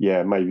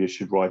 maybe I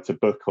should write a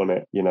book on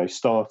it.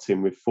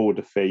 Starting with 4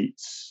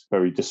 defeats,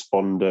 very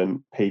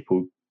despondent,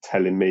 people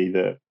telling me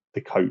that the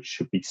coach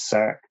should be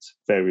sacked,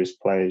 various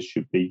players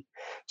should be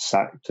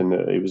sacked, and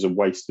it was a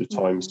waste of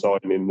time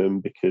signing them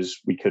because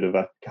we could have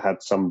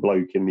had some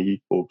bloke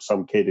or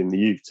some kid in the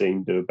youth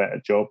team do a better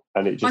job,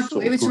 and it just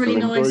sort of really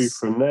nice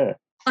from there.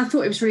 I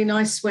thought it was really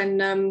nice when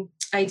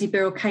Adi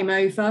Birrell came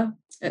over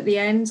at the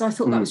end. I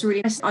thought that was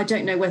really nice. I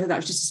don't know whether that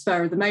was just a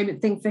spur of the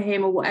moment thing for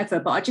him or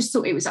whatever, but I just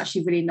thought it was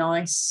actually really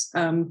nice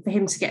for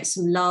him to get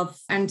some love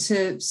and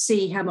to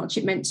see how much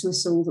it meant to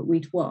us all that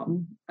we'd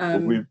won.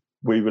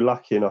 We were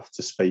lucky enough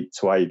to speak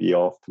to Adi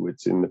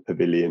afterwards in the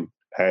pavilion,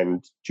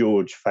 and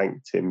George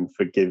thanked him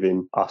for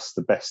giving us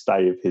the best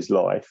day of his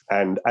life.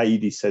 And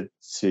Adi said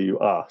to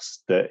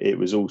us that it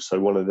was also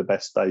one of the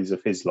best days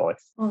of his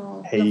life.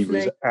 Oh, he lovely.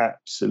 Was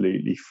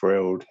absolutely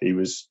thrilled. He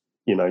was,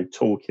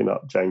 talking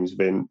up James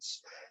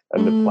Vince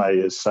and the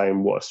players,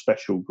 saying what a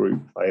special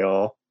group they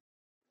are.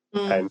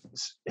 And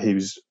he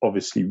was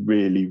obviously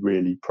really,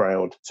 really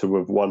proud to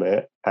have won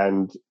it.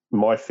 And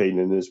my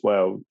feeling as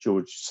well,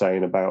 George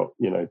saying about,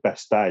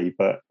 best day,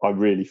 but I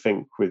really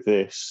think with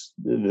this,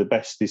 the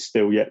best is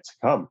still yet to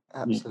come.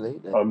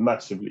 Absolutely. I'm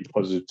massively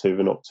positive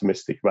and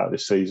optimistic about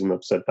this season.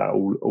 I've said that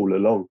all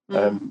along.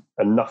 And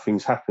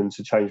nothing's happened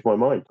to change my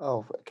mind.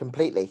 Oh,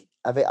 completely.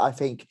 I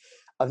think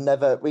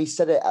we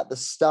said it at the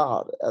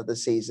start of the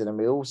season, and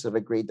we also have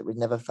agreed that we've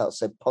never felt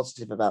so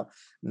positive about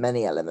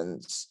many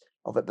elements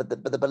of it, but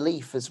the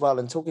belief as well,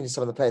 and talking to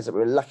some of the players that we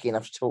were lucky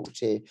enough to talk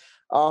to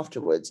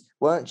afterwards,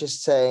 weren't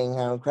just saying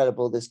how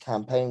incredible this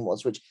campaign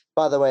was, which,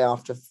 by the way,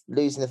 after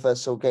losing the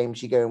first 4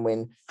 games, you go and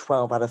win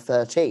 12 out of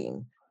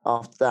 13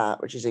 after that,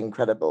 which is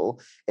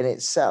incredible in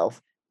itself.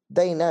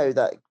 they know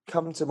that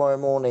come tomorrow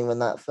morning when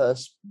that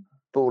first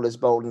ball is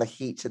bowled in the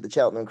heat at the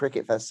Cheltenham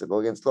Cricket Festival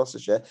against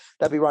Gloucestershire,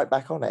 they'll be right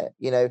back on it.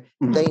 They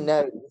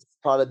know it's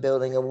part of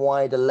building a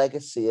wider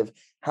legacy of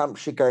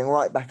Hampshire going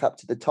right back up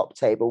to the top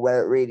table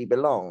where it really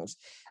belongs.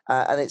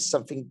 And it's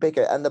something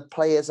bigger. And the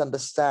players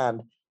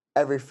understand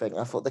everything.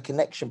 I thought the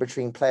connection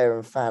between player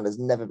and fan has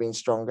never been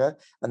stronger.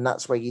 And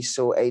that's where you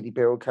saw AD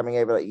Birrell coming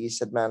over, like you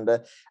said,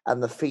 Manda,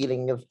 and the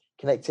feeling of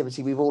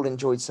connectivity. We've all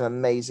enjoyed some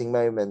amazing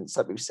moments.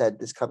 Like we've said,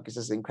 this club gives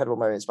us incredible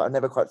moments, but I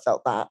never quite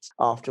felt that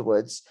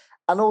afterwards.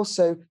 And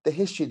also the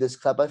history of this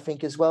club, I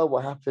think as well,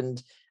 what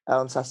happened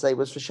on Saturday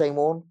was for Shane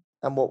Warne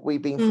and what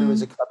we've been through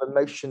as a club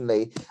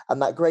emotionally.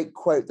 And that great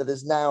quote that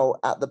is now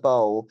at the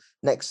bowl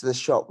next to the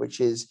shop, which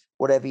is,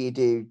 whatever you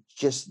do,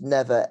 just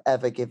never,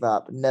 ever give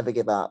up, never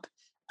give up.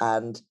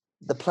 And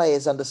the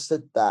players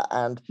understood that.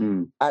 And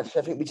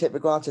actually, I think we take for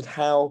granted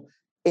how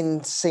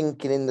in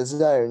sync and in the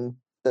zone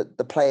that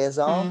the players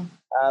are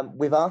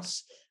with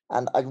us.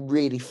 And I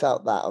really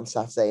felt that on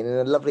Saturday. And in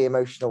a lovely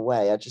emotional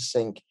way, I just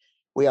think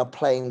we are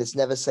playing this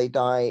never say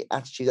die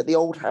attitude that the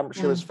old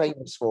Hampshire was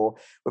famous for.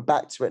 We're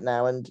back to it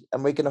now, and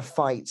we're going to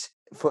fight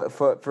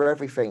for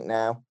everything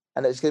now.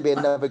 And it's going to be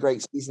another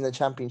great season in the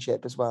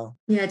Championship as well.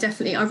 Yeah,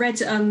 definitely. I read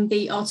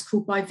the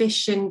article by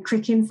Vish in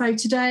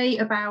Cricinfo today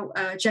about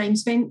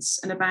James Vince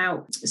and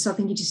about, so I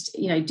think he just,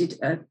 did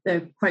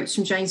the quotes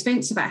from James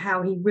Vince about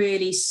how he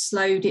really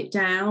slowed it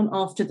down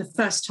after the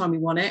first time he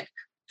won it.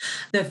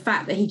 The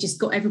fact that he just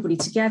got everybody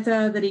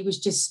together, that he was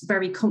just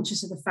very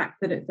conscious of the fact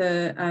that at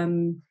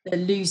the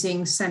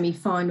losing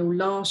semi-final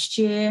last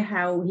year,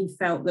 how he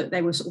felt that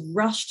they were sort of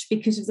rushed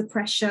because of the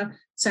pressure.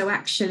 So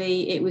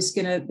actually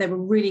they were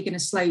really going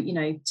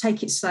to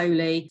take it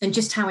slowly, and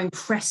just how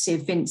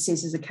impressive Vince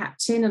is as a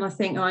captain. And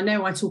I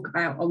know I talk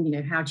about,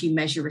 how do you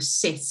measure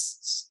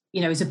assists,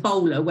 as a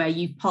bowler where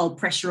you've piled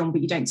pressure on,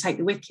 but you don't take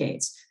the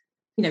wicket.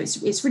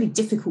 It's really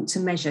difficult to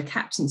measure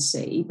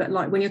captaincy, but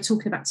like when you're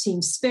talking about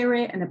team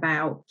spirit and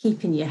about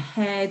keeping your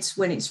head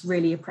when it's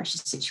really a precious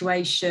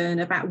situation,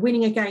 about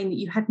winning a game that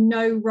you had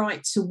no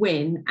right to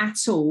win at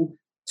all,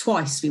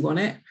 twice we won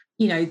it,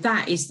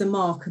 that is the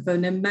mark of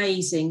an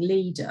amazing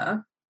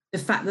leader. The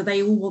fact that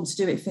they all want to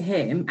do it for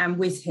him and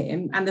with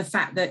him, and the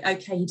fact that,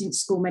 okay, he didn't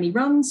score many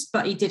runs,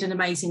 but he did an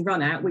amazing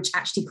run out, which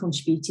actually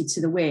contributed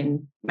to the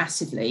win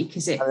massively.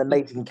 An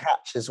amazing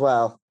catch as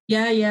well.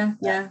 Yeah.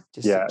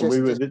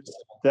 We were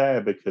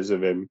there because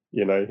of him.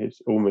 It's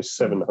almost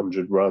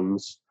 700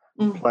 runs,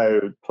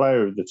 player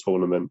of the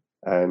tournament,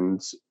 and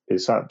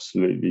it's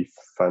absolutely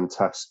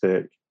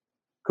fantastic.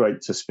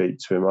 Great to speak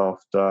to him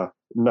after.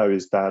 Know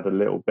his dad a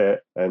little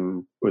bit,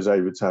 and was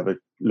able to have a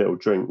little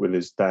drink with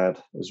his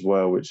dad as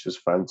well, which was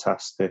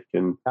fantastic.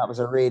 And that was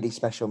a really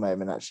special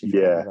moment, actually.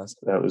 Yeah,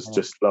 that was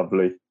just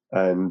lovely.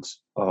 And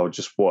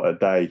just what a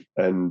day!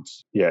 And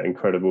yeah,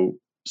 incredible.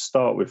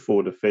 Start with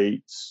 4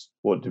 defeats.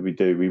 What did we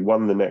do? We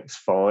won the next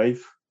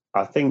 5.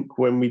 I think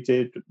when we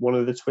did one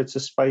of the Twitter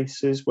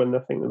spaces, when I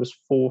think there was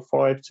 4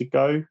 or 5 to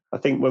go, I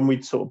think when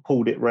we sort of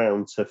pulled it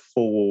round to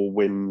 4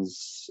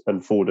 wins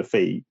and 4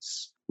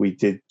 defeats, we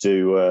did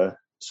do a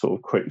sort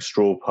of quick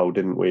straw poll,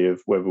 didn't we,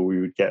 of whether we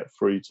would get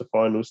through to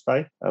finals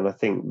day. And I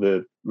think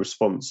the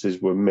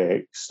responses were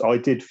mixed. I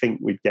did think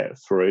we'd get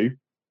through.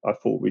 I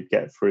thought we'd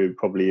get through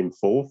probably in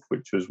 4th,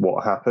 which was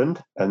what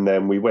happened. And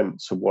then we went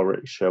to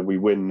Warwickshire, we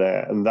win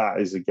there. And that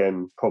is,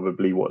 again,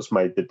 probably what's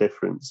made the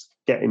difference.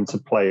 Getting to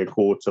play a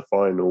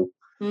quarter-final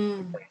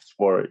against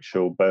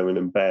Warwickshire,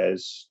 Birmingham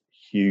Bears,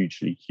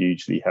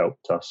 hugely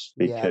helped us,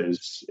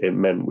 because it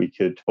meant we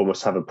could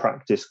almost have a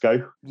practice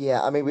go.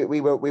 Yeah, I mean, we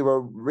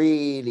were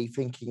really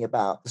thinking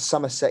about the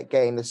Somerset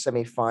game, the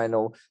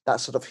semi-final, that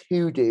sort of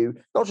hoodoo,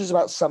 not just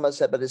about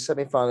Somerset, but the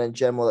semi-final in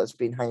general that's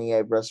been hanging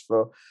over us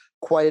for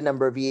quite a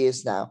number of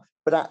years now.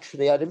 But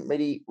actually,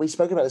 we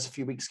spoke about this a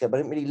few weeks ago, but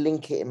I didn't really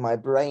link it in my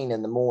brain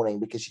in the morning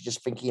because you're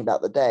just thinking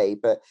about the day.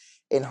 But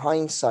in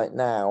hindsight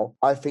now,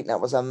 I think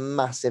that was a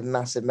massive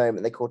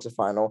moment, the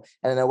quarterfinal.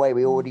 And in a way,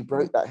 we already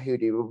broke that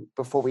hoodoo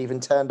before we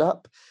even turned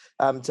up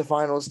to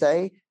finals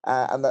day.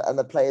 And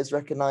the players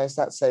recognised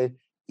that. So,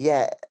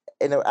 yeah,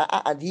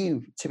 and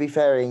you, to be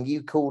fair,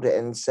 you called it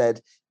and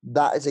said,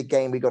 that is a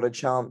game we got a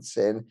chance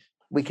in.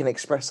 We can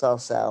express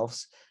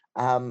ourselves.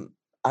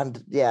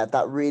 And yeah,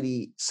 that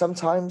really,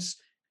 sometimes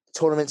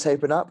tournaments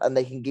open up and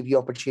they can give you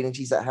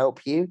opportunities that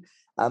help you,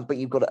 but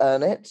you've got to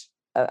earn it.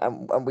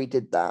 And we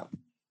did that.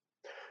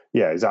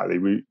 Yeah, exactly.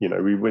 We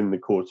win the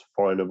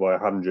quarterfinal by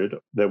 100.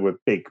 There were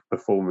big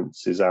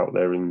performances out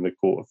there in the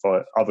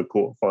other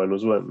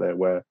quarterfinals, weren't there?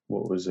 What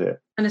was it?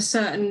 And a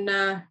certain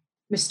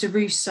Mr.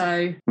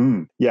 Russo.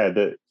 Yeah,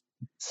 that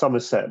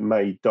Somerset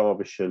made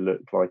Derbyshire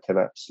look like an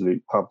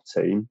absolute pub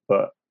team,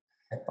 but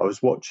I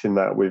was watching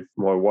that with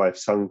my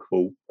wife's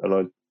uncle,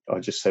 and I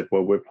just said,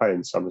 well, we're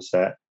playing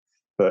Somerset,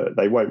 but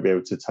they won't be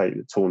able to take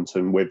the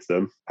Taunton with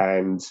them.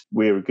 And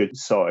we're a good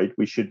side.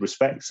 We should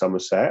respect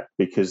Somerset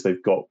because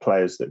they've got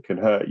players that can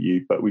hurt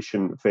you, but we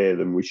shouldn't fear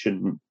them. We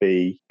shouldn't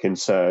be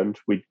concerned.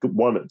 We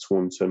won at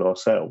Taunton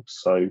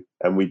ourselves,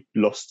 and we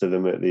lost to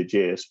them at the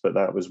Ageas, but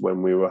that was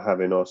when we were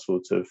having our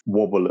sort of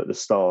wobble at the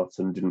start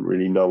and didn't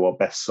really know our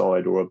best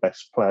side or our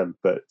best plan.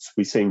 But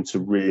we seemed to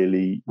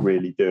really,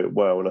 really do it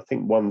well. And I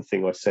think one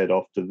thing I said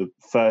after the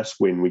first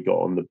win we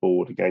got on the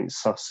board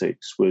against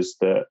Sussex was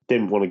that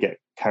didn't want to get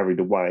carried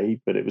away,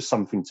 but it was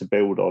something to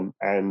build on.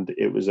 And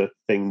it was a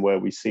thing where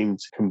we seemed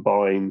to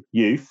combine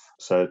youth.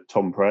 So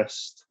Tom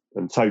Prest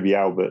and Toby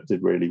Albert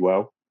did really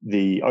well.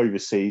 The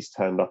overseas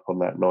turned up on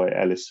that night.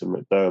 Ellis and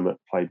McDermott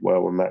played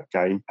well in that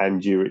game.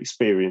 And your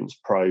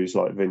experienced pros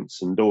like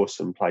Vince and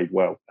Dawson played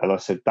well. And I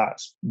said,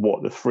 that's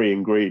what the three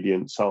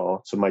ingredients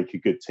are to make a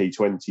good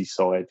T20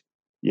 side.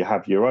 You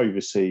have your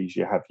overseas,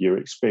 you have your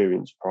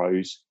experienced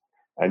pros,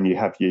 and you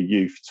have your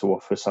youth to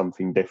offer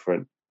something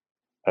different.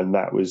 And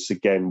that was,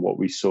 again, what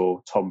we saw.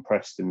 Tom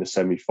Prest in the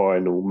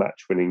semi-final,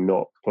 match-winning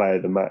knock, player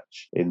of the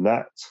match in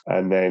that.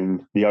 And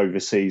then the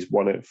overseas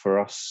won it for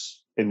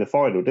us in the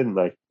final, didn't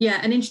they? Yeah,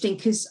 and interesting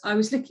because I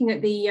was looking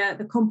at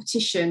the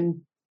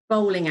competition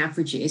bowling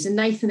averages, and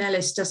Nathan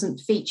Ellis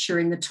doesn't feature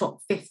in the top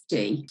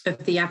 50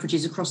 of the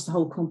averages across the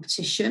whole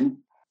competition.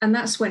 And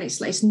that's when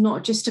it's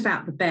not just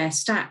about the bare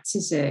stats,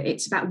 is it?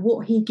 It's about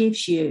what he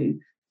gives you.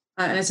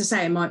 And as I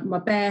say, my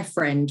bear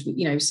friend,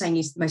 saying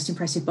he's the most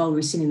impressive bowler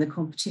he's seen in the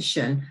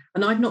competition.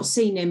 And I'd not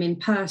seen him in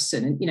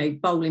person,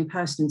 bowl in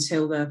person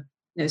until the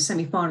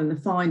semi-final and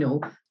the final.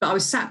 But I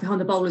was sat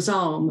behind the bowler's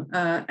arm,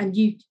 and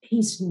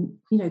he's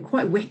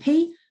quite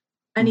whippy,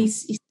 and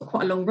he's got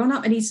quite a long run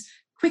up, and he's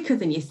quicker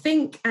than you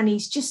think, and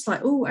he's just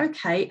like, oh,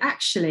 okay,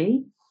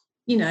 actually,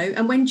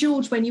 And when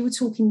you were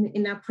talking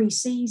in our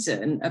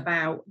pre-season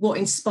about what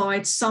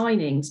inspired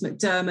signings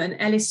McDermott and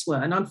Ellis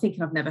were, and I'm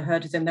thinking I've never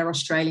heard of them, they're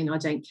Australian, I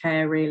don't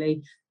care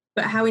really,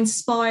 but how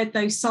inspired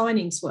those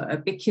signings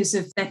were because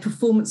of their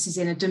performances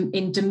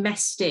in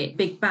domestic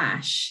Big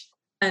Bash.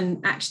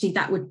 And actually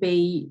that would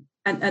be,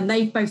 and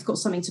they've both got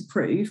something to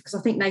prove, because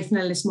I think Nathan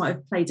Ellis might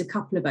have played a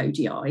couple of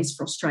ODIs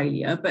for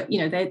Australia, but,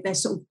 they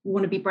sort of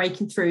want to be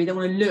breaking through. They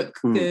want to look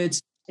good.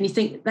 And you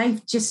think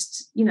they've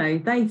just,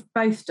 they've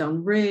both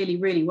done really,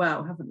 really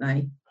well, haven't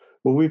they?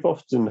 Well, we've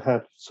often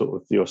had sort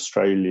of the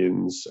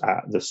Australians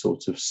at the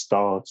sort of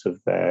start of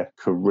their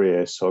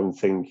career. So I'm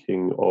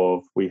thinking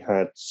of, we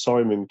had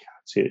Simon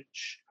Katic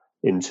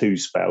in two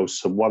spells.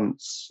 So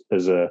once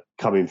as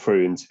coming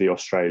through into the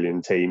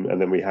Australian team,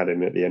 and then we had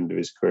him at the end of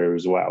his career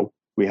as well.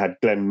 We had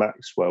Glenn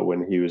Maxwell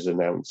when he was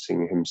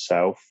announcing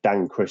himself.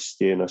 Dan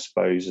Christian, I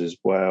suppose, as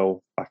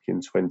well, back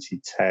in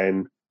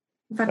 2010.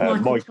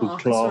 Michael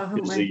Clark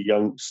as a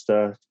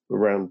youngster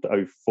around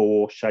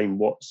 04, Shane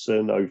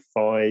Watson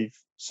 05.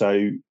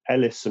 So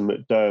Ellis and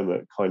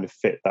McDermott kind of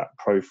fit that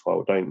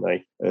profile, don't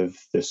they, of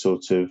the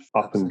sort of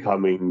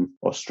up-and-coming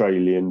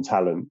Australian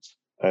talent.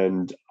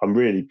 And I'm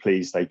really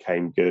pleased they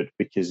came good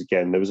because,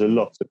 again, there was a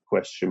lot of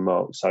question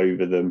marks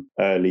over them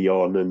early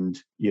on. And,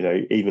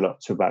 even up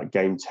to about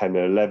game 10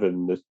 or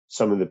 11,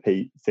 some of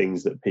the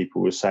things that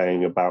people were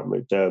saying about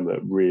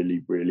McDermott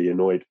really, really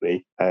annoyed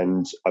me.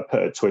 And I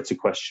put a Twitter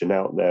question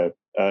out there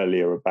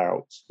earlier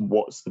about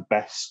what's the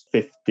best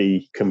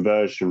 50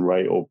 conversion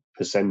rate or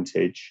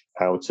percentage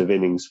out of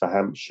innings for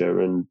Hampshire.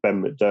 And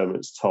Ben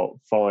McDermott's top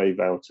 5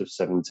 out of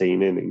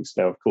 17 innings.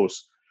 Now, of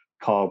course,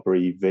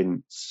 Carberry,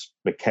 Vince,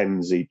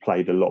 Mackenzie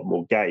played a lot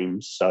more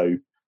games, so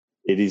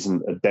it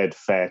isn't a dead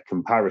fair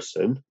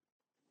comparison.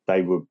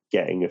 They were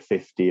getting a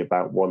 50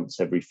 about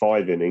once every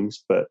 5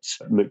 innings, but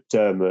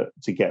McDermott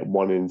to get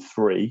 1 in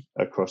 3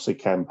 across a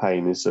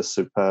campaign is a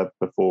superb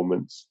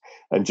performance.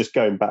 And just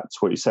going back to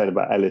what you said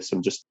about Ellis,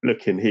 I'm just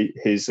looking,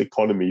 his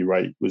economy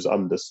rate was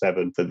under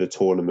 7 for the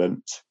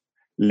tournament.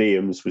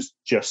 Liam's was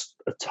just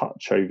a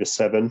touch over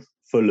 7.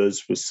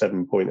 Fuller's was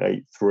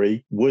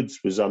 7.83. Woods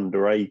was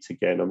under 8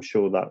 again. I'm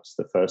sure that's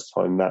the first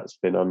time that's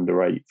been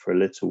under 8 for a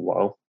little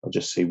while. I'll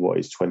just see what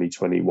his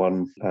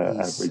 2021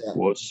 average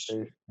was.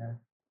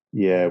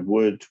 Yeah,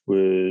 Wood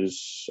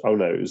was,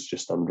 it was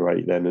just under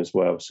 8 then as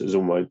well. So it was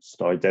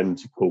almost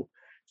identical.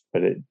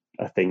 But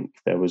I think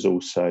there was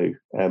also,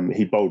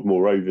 he bowled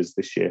more overs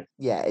this year.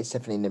 Yeah, it's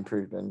definitely an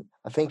improvement.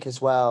 I think as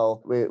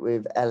well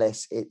with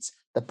Ellis, it's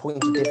the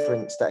point of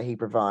difference that he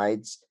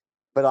provides.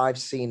 But I've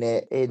seen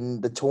it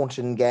in the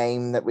Taunton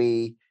game that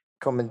we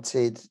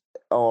commented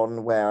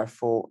on, where I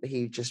thought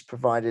he just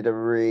provided a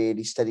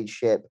really steady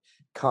ship,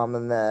 calm the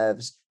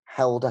nerves,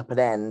 held up an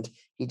end.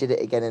 He did it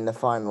again in the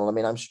final. I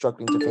mean, I'm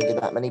struggling to think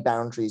of that many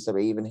boundaries that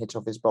we even hit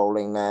off his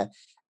bowling there.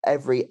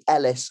 Every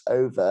Ellis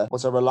over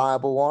was a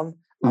reliable one,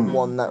 and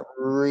one that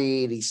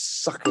really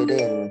suckered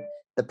in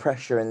the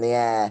pressure in the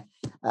air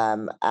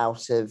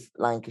out of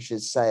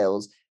Lancashire's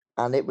sails.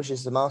 And it was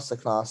just a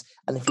masterclass.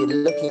 And if you're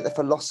looking at the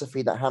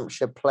philosophy that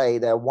Hampshire play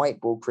their white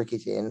ball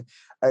cricket in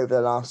over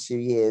the last few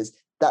years,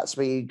 that's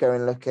where you go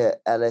and look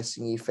at Ellis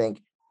and you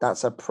think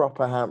that's a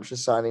proper Hampshire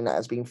signing that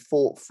has been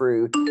fought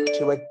through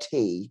to a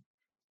T.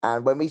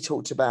 And when we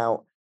talked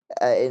about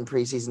in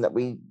pre-season that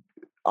we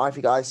I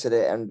think I said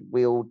it and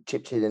we all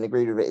chipped in and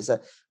agreed with it, is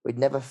that we'd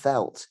never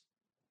felt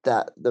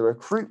that the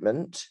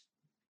recruitment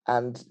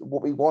and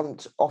what we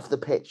want off the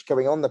pitch,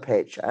 going on the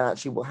pitch, and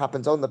actually what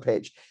happens on the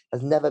pitch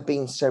has never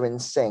been so in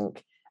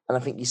sync. And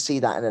I think you see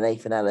that in an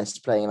Nathan Ellis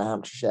playing in a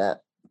Hampshire shirt.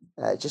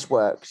 It just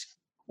works.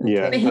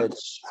 Yeah,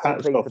 hats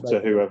off to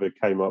whoever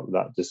came up with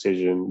that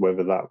decision,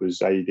 whether that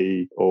was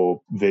AD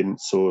or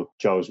Vince or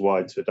Giles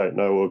White, I don't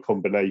know, or a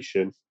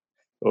combination.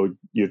 Or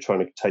you're trying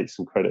to take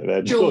some credit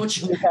there,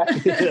 George.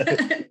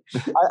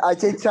 I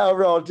did tell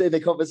Rod in a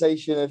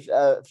conversation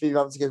a few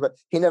months ago, but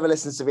he never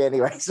listens to me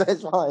anyway, so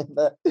it's fine.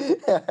 But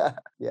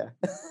yeah.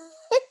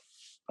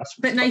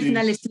 But Nathan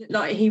Ellis looked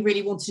like he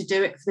really wanted to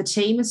do it for the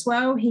team as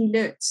well. He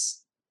looked,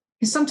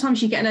 because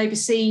sometimes you get an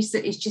overseas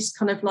that is just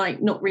kind of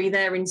like not really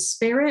there in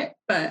spirit.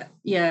 But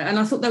yeah, and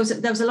I thought there was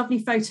a lovely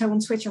photo on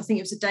Twitter. I think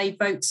it was a Dave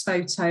Vokes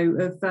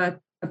photo of a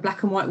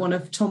black and white one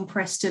of Tom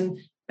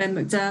Preston, Ben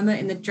McDermott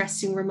in the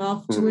dressing room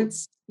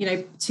afterwards. You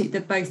know,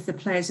 both the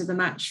players of the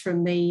match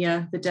from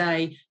the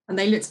day, and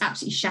they looked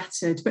absolutely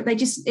shattered. But it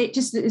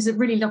just is a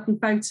really lovely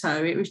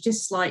photo. It was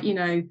just like, you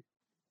know,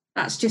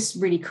 that's just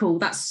really cool.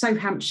 That's so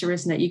Hampshire,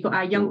 isn't it? You've got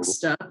our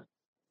youngster,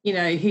 you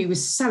know, who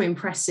was so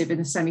impressive in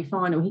the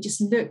semi-final. He just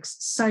looks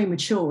so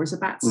mature as a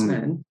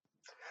batsman.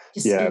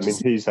 I mean,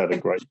 he's had a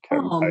great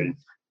campaign.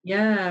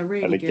 Yeah,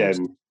 really good. And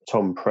again,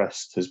 Tom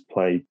Prest has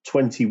played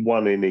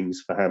 21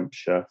 innings for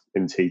Hampshire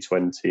in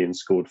T20 and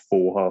scored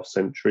 4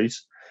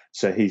 half-centuries.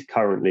 So he's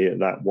currently at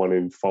that 1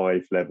 in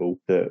 5 level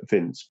that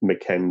Vince,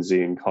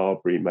 McKenzie and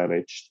Carberry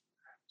managed.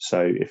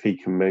 So if he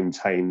can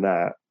maintain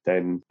that,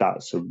 then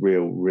that's a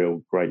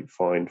real great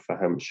find for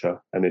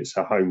Hampshire. And it's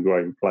a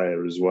homegrown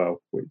player as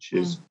well, which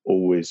is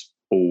always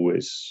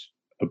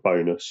a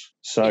bonus.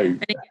 So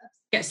and it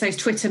gets those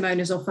Twitter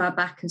moaners off our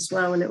back as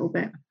well a little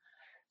bit.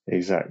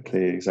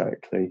 Exactly.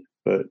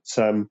 But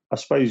I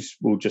suppose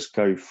we'll just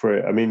go through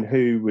it. I mean,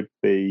 who would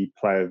be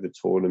player of the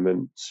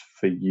tournament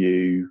for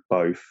you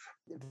both?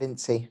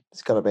 Vincey,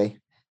 it's got to be.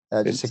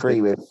 I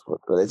disagree with what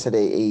they said.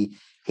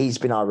 He's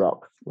been our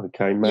rock.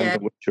 Okay, Amanda,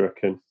 what do you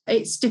reckon?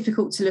 It's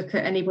difficult to look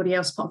at anybody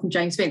else apart from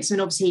James Vince. I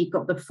mean, obviously he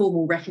got the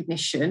formal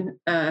recognition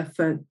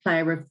for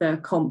player of the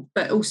comp,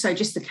 but also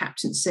just the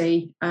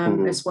captaincy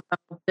as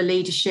well, the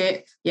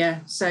leadership.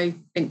 Yeah, so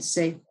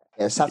Vincey.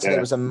 Yeah, Saturday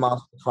was a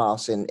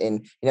masterclass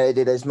in you know, they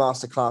do those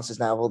masterclasses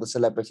now of all the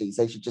celebrities.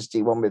 They should just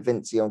do one with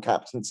Vincey on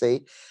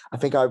captaincy. I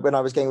think when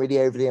I was getting really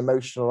overly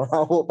emotional,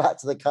 I walked back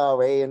to the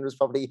car, Ian was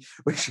probably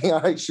wishing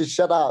I should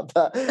shut up,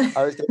 but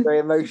I was getting very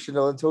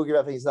emotional and talking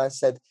about things. And I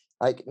said,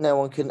 like, no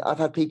one can. I've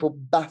had people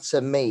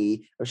batter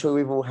me. I'm sure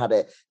we've all had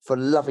it, for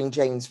loving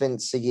James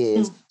Vince for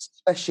years,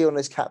 especially on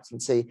his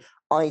captaincy.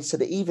 I said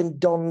that even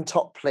Don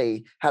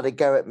Topley had a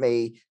go at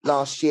me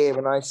last year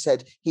when I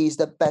said he's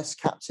the best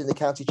captain in the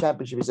county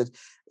championship. He said,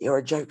 "You're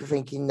a joke for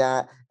thinking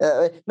that."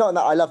 Not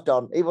that I love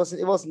Don. It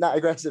wasn't that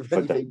aggressive or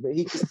anything, but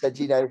he just said,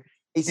 you know,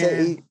 he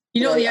said,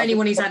 "You're not the only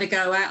one he's had a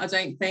go at, I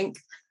don't think."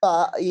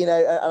 But you know,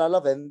 and I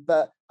love him.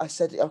 But I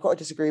said, I've got to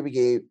disagree with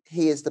you.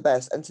 He is the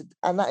best,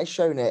 and that has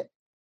shown it.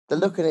 The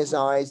look in his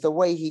eyes, the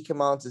way he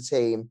commands the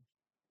team,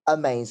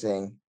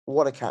 amazing.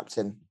 What a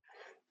captain.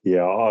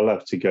 Yeah, I'll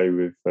have to go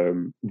with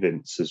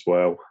Vince as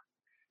well.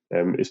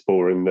 It's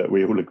boring that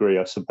we all agree,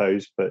 I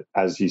suppose. But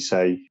as you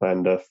say,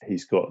 Amanda,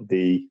 he's got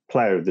the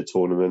player of the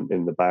tournament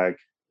in the bag.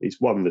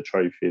 He's won the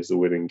trophy as the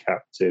winning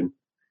captain.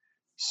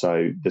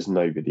 So there's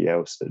nobody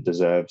else that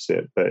deserves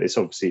it. But it's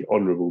obviously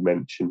honourable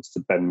mentions to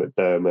Ben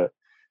McDermott,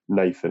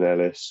 Nathan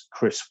Ellis,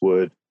 Chris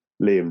Wood,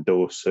 Liam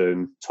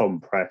Dawson,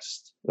 Tom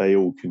Prest. They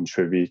all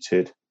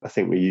contributed. I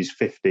think we used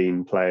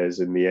 15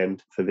 players in the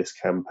end for this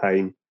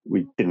campaign.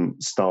 We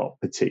didn't start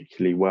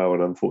particularly well,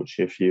 and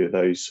unfortunately a few of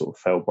those sort of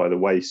fell by the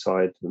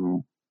wayside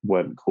and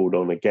weren't called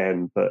on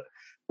again. But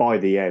by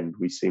the end,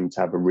 we seemed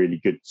to have a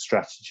really good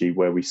strategy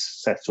where we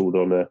settled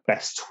on a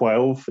best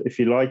 12, if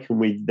you like, and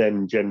we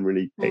then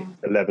generally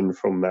picked 11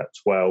 from that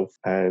 12.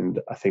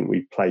 And I think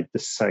we played the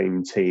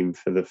same team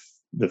for the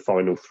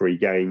final 3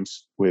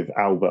 games, with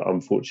Albert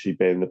unfortunately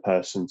being the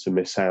person to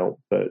miss out.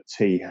 But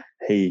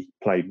he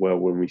played well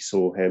when we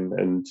saw him,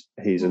 and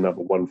he's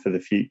another one for the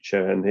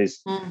future, and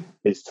his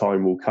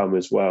time will come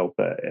as well.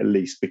 But at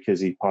least because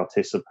he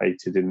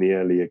participated in the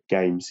earlier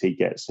games, he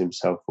gets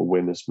himself a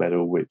winner's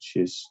medal, which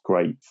is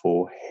great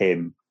for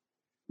him.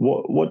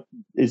 What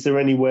is there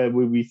anywhere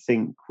where we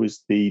think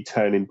was the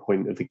turning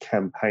point of the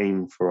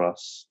campaign for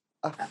us?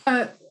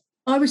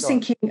 I was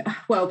thinking,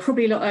 well,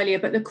 probably a lot earlier,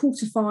 but the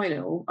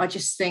quarterfinal, I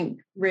just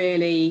think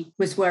really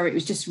was where it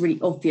was just really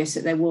obvious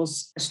that there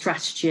was a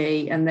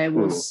strategy and there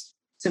was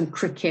some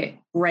cricket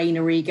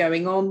brainery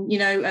going on, you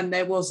know, and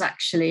there was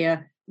actually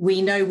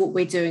we know what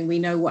we're doing, we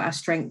know what our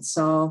strengths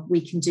are,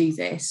 we can do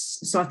this.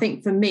 So I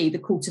think for me, the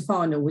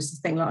quarterfinal was the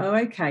thing like, oh,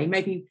 okay,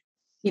 maybe,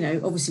 you know,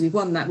 obviously we've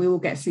won that, we will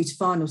get through to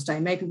finals day,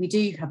 maybe we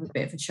do have a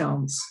bit of a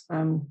chance.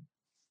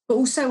 But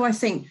also, I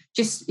think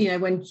just, you know,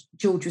 when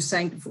George was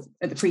saying before,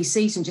 at the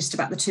pre-season just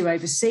about the 2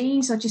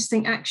 overseas, I just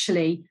think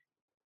actually,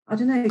 I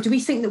don't know, do we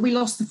think that we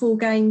lost the 4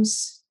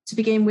 games to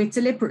begin with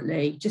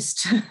deliberately?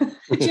 Just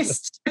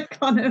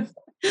kind of,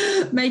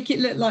 make it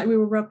look like we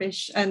were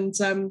rubbish, and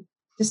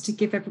just to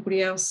give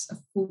everybody else a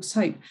false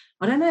hope.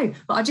 I don't know,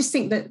 but I just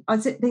think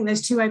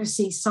those two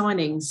overseas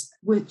signings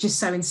were just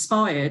so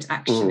inspired,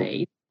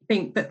 actually. I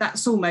think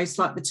that's almost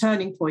like the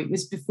turning point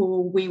was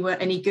before we were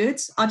any good.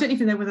 I don't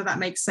even know whether that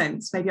makes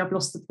sense. Maybe I've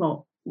lost the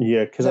plot.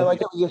 Yeah, because I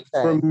get what you're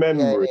saying. From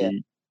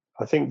memory,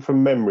 I think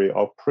from memory,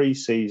 our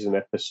pre-season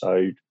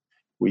episode,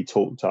 we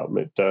talked up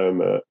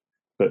McDermott,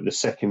 but the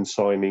second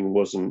signing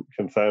wasn't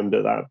confirmed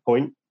at that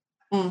point.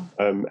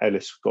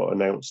 Ellis got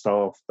announced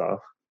after,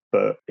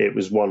 but it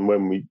was one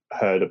when we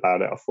heard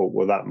about it, I thought,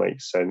 well, that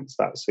makes sense.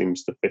 That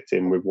seems to fit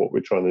in with what we're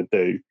trying to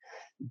do.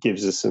 It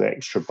gives us an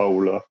extra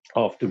bowler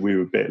after we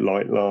were a bit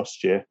light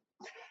last year.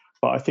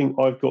 But I think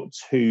I've got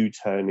two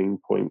turning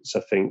points.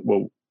 I think,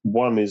 well,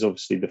 one is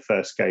obviously the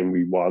first game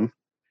we won,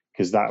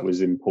 because that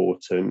was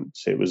important.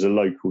 It was a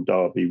local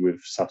derby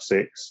with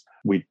Sussex.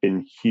 We'd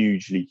been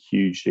hugely,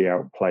 hugely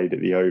outplayed at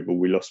the Oval.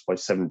 We lost by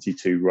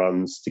 72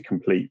 runs to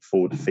complete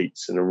 4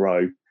 defeats in a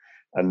row.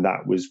 And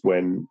that was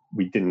when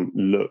we didn't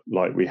look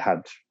like we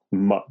had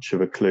much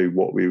of a clue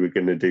what we were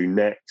going to do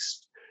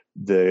next.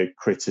 The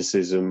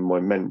criticism, my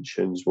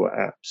mentions were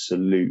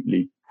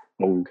absolutely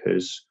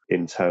bonkers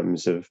in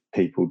terms of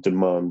people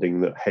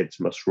demanding that heads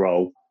must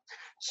roll.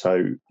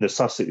 So the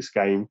Sussex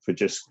game, for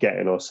just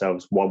getting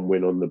ourselves one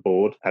win on the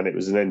board, and it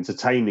was an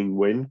entertaining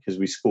win because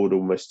we scored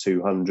almost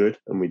 200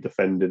 and we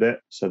defended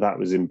it. So that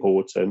was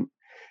important.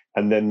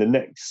 And then the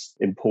next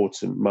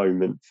important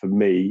moment for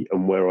me,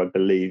 and where I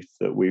believed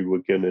that we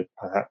were going to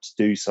perhaps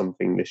do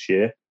something this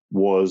year,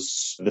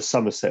 was the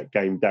Somerset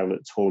game down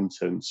at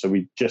Taunton. So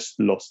we just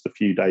lost a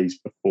few days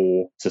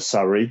before to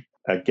Surrey.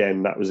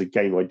 Again, that was a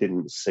game I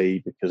didn't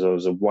see because I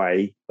was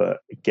away. But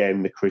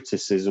again, the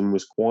criticism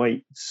was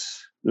quite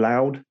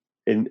loud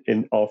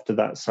in after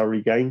that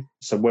Surrey game.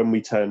 So when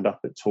we turned up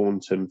at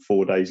Taunton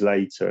 4 days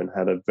later and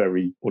had a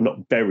not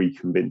very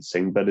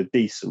convincing, but a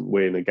decent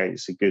win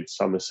against a good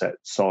Somerset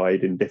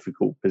side in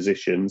difficult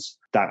positions,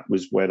 that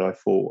was when I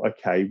thought,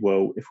 okay,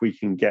 well, if we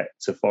can get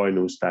to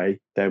finals day,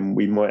 then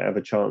we might have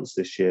a chance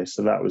this year.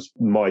 So that was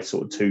my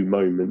sort of two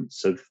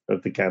moments of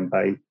the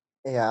campaign.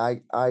 Yeah,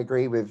 I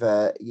agree with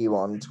you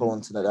on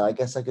Taunton. I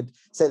guess I could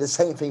say the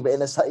same thing, but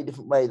in a slightly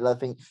different way. That I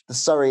think the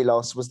Surrey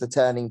loss was the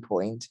turning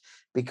point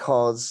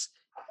because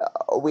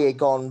we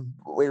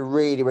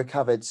really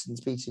recovered since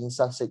beating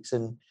Sussex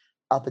and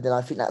up, and then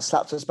I think that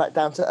slapped us back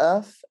down to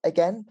earth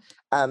again.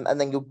 And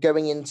then you're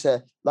going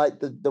into like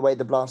the way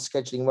the Blast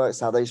scheduling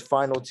works now, those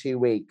final 2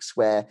 weeks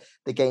where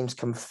the games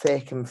come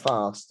thick and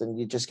fast, and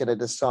you're just going to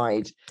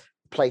decide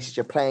places,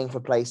 you're playing for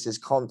places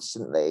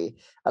constantly.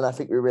 And I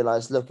think we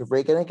realized, look, if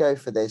we're going to go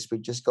for this, we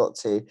just got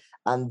to.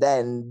 And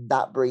then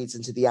that breeds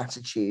into the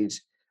attitude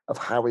of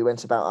how we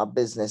went about our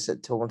business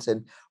at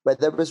Taunton, where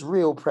there was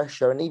real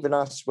pressure. And even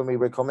us, when we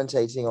were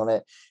commentating on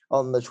it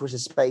on the Twitter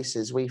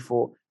spaces, we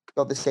thought,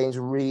 God, this game's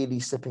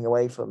really slipping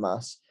away from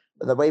us.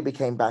 But the way we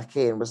came back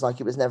in was like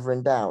it was never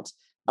in doubt.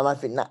 And I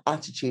think that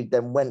attitude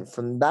then went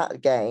from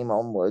that game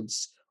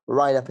onwards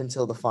right up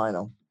until the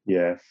final.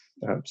 Yeah,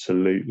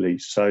 absolutely.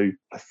 So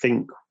I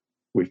think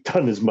we've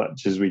done as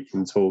much as we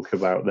can talk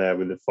about there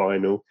with the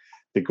final.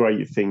 The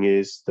great thing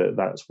is that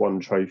that's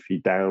one trophy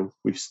down.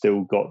 We've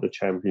still got the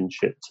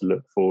championship to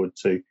look forward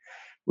to.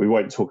 We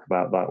won't talk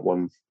about that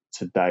one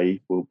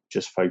today. We'll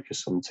just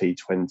focus on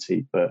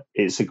T20, but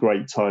it's a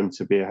great time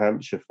to be a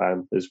Hampshire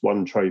fan. There's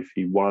one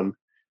trophy won.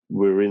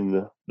 We're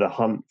in the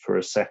hunt for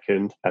a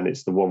second, and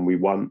it's the one we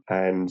want.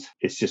 And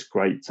it's just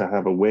great to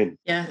have a win.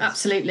 Yeah,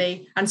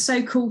 absolutely. And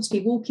so cool to be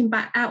walking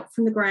back out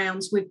from the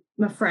grounds with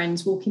my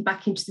friends, walking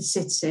back into the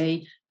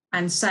city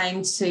and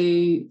saying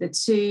to the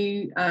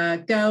two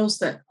girls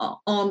that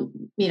aren't,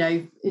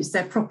 it's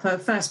their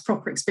first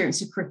proper experience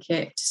of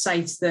cricket, to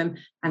say to them,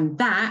 and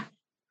that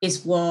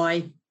is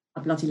why I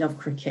bloody love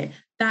cricket.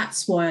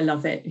 That's why I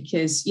love it,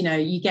 because,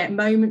 you get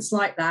moments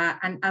like that,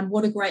 and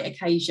what a great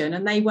occasion.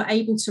 And they were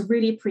able to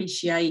really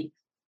appreciate,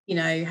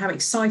 how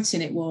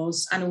exciting it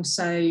was, and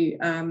also,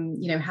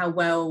 how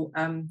well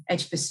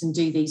Edgbaston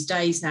do these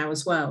days now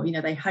as well.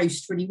 They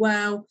host really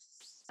well.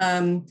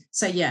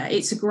 So, yeah,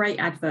 it's a great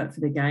advert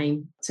for the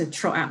game, to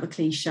trot out the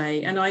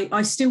cliche. And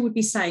I still would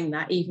be saying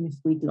that even if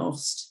we'd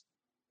lost.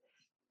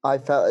 I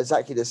felt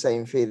exactly the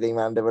same feeling,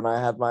 Amanda, when I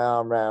had my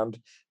arm round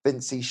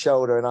Vincey's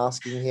shoulder and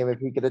asking him if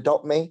he could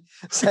adopt me.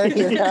 So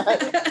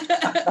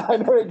I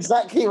know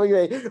exactly what you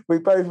mean.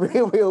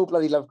 We all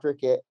bloody love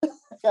cricket.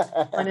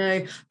 I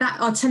know that.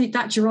 I'll tell you,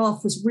 that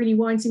giraffe was really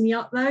winding me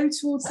up though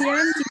towards the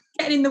end. He was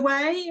getting in the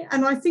way,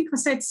 and I think I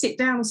said sit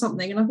down or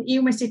something, and I think he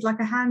almost did like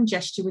a hand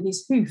gesture with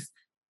his hoof.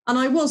 And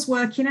I was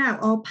working out,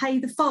 I'll pay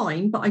the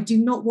fine, but I do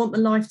not want the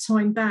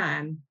lifetime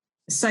ban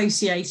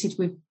associated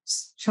with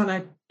trying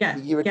to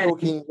get. You were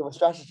talking of a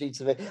strategy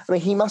to me. I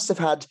mean, he must have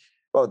had.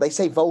 Well, they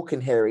say Vulcan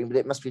hearing, but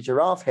it must be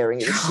giraffe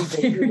hearing. It was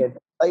super human.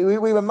 Like, we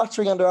were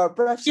muttering under our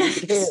breath, so you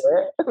could hear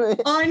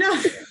it. I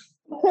know.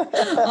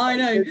 I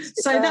know.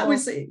 So that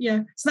was So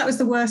that was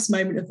the worst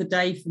moment of the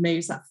day for me,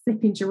 was that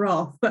flipping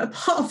giraffe. But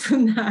apart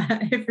from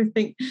that,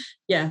 everything.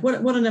 Yeah.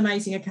 What an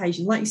amazing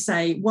occasion. Like you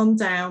say, 1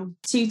 down,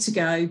 2 to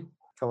go.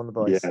 Come on, the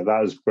boys. Yeah,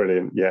 that was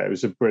brilliant. Yeah, it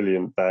was a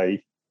brilliant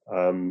day.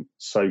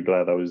 So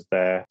glad I was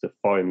there to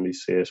finally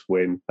see us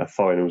win a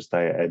finals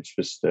day at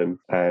Edgbaston,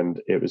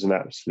 and it was an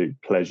absolute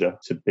pleasure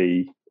to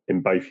be in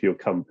both your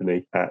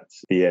company at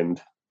the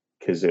end,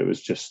 because it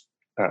was just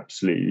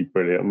absolutely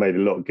brilliant. I made a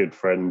lot of good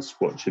friends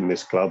watching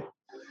this club,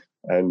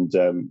 and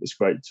it's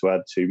great to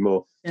add 2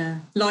 more. Yeah,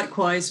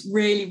 likewise,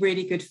 really,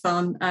 really good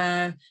fun.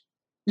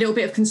 Little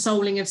bit of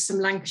consoling of some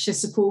Lancashire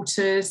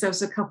supporters. There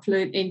was a couple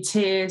in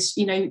tears.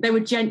 You know, they were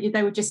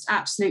just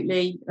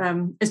absolutely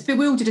as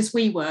bewildered as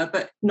we were,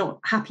 but not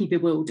happy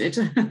bewildered.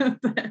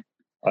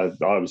 I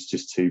was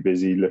just too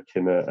busy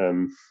looking at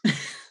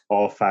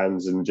our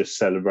fans and just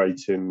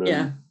celebrating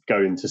and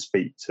going to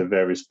speak to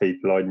various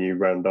people I knew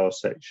around our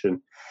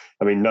section.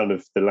 I mean, none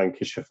of the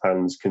Lancashire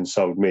fans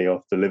consoled me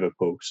after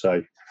Liverpool,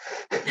 so...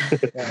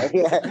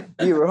 yeah,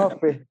 you were off.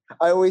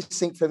 I always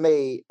think for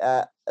me,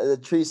 the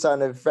true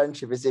sign of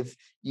friendship is if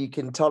you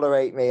can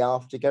tolerate me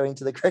after going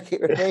to the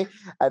cricket with me.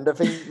 And I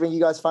think when you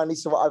guys finally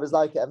saw what I was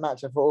like at a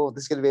match, I thought, oh,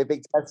 this is going to be a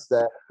big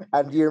tester.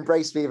 And you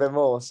embraced me even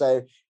more.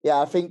 So, yeah,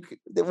 I think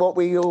that what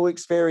we all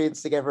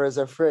experienced together as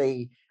a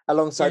free,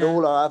 alongside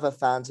all our other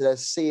fans in a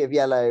sea of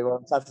yellow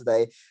on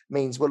Saturday,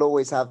 means we'll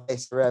always have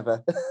this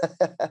forever.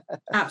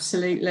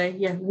 Absolutely.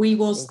 Yeah, we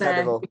was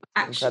Incredible. there.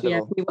 Actually,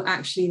 yeah, we were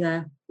actually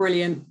there.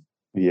 Brilliant.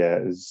 Yeah,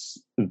 it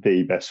was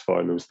the best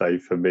finals day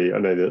for me. I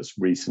know that's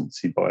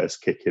recency bias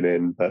kicking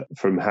in, but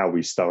from how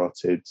we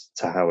started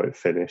to how it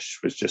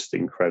finished was just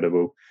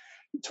incredible.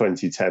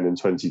 2010 and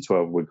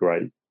 2012 were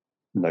great,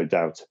 no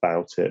doubt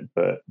about it,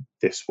 but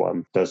this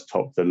one does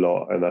top the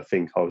lot, and I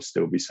think I'll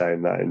still be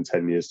saying that in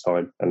 10 years'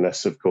 time,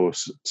 unless, of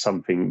course,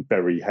 something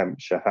very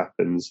Hampshire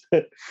happens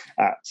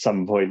at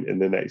some point in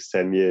the next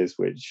 10 years,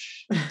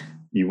 which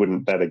you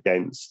wouldn't bet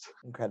against.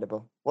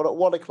 Incredible.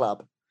 What a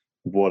club.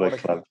 What a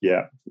club,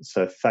 yeah.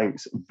 So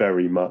thanks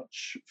very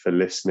much for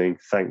listening.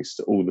 Thanks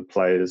to all the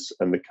players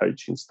and the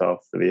coaching staff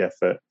for the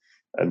effort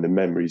and the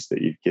memories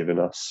that you've given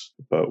us.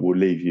 But we'll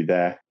leave you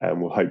there, and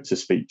we'll hope to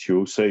speak to you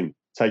all soon.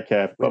 Take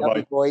care.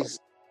 Bye-bye. Boys.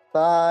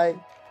 Bye.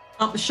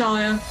 Up the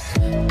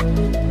Shire.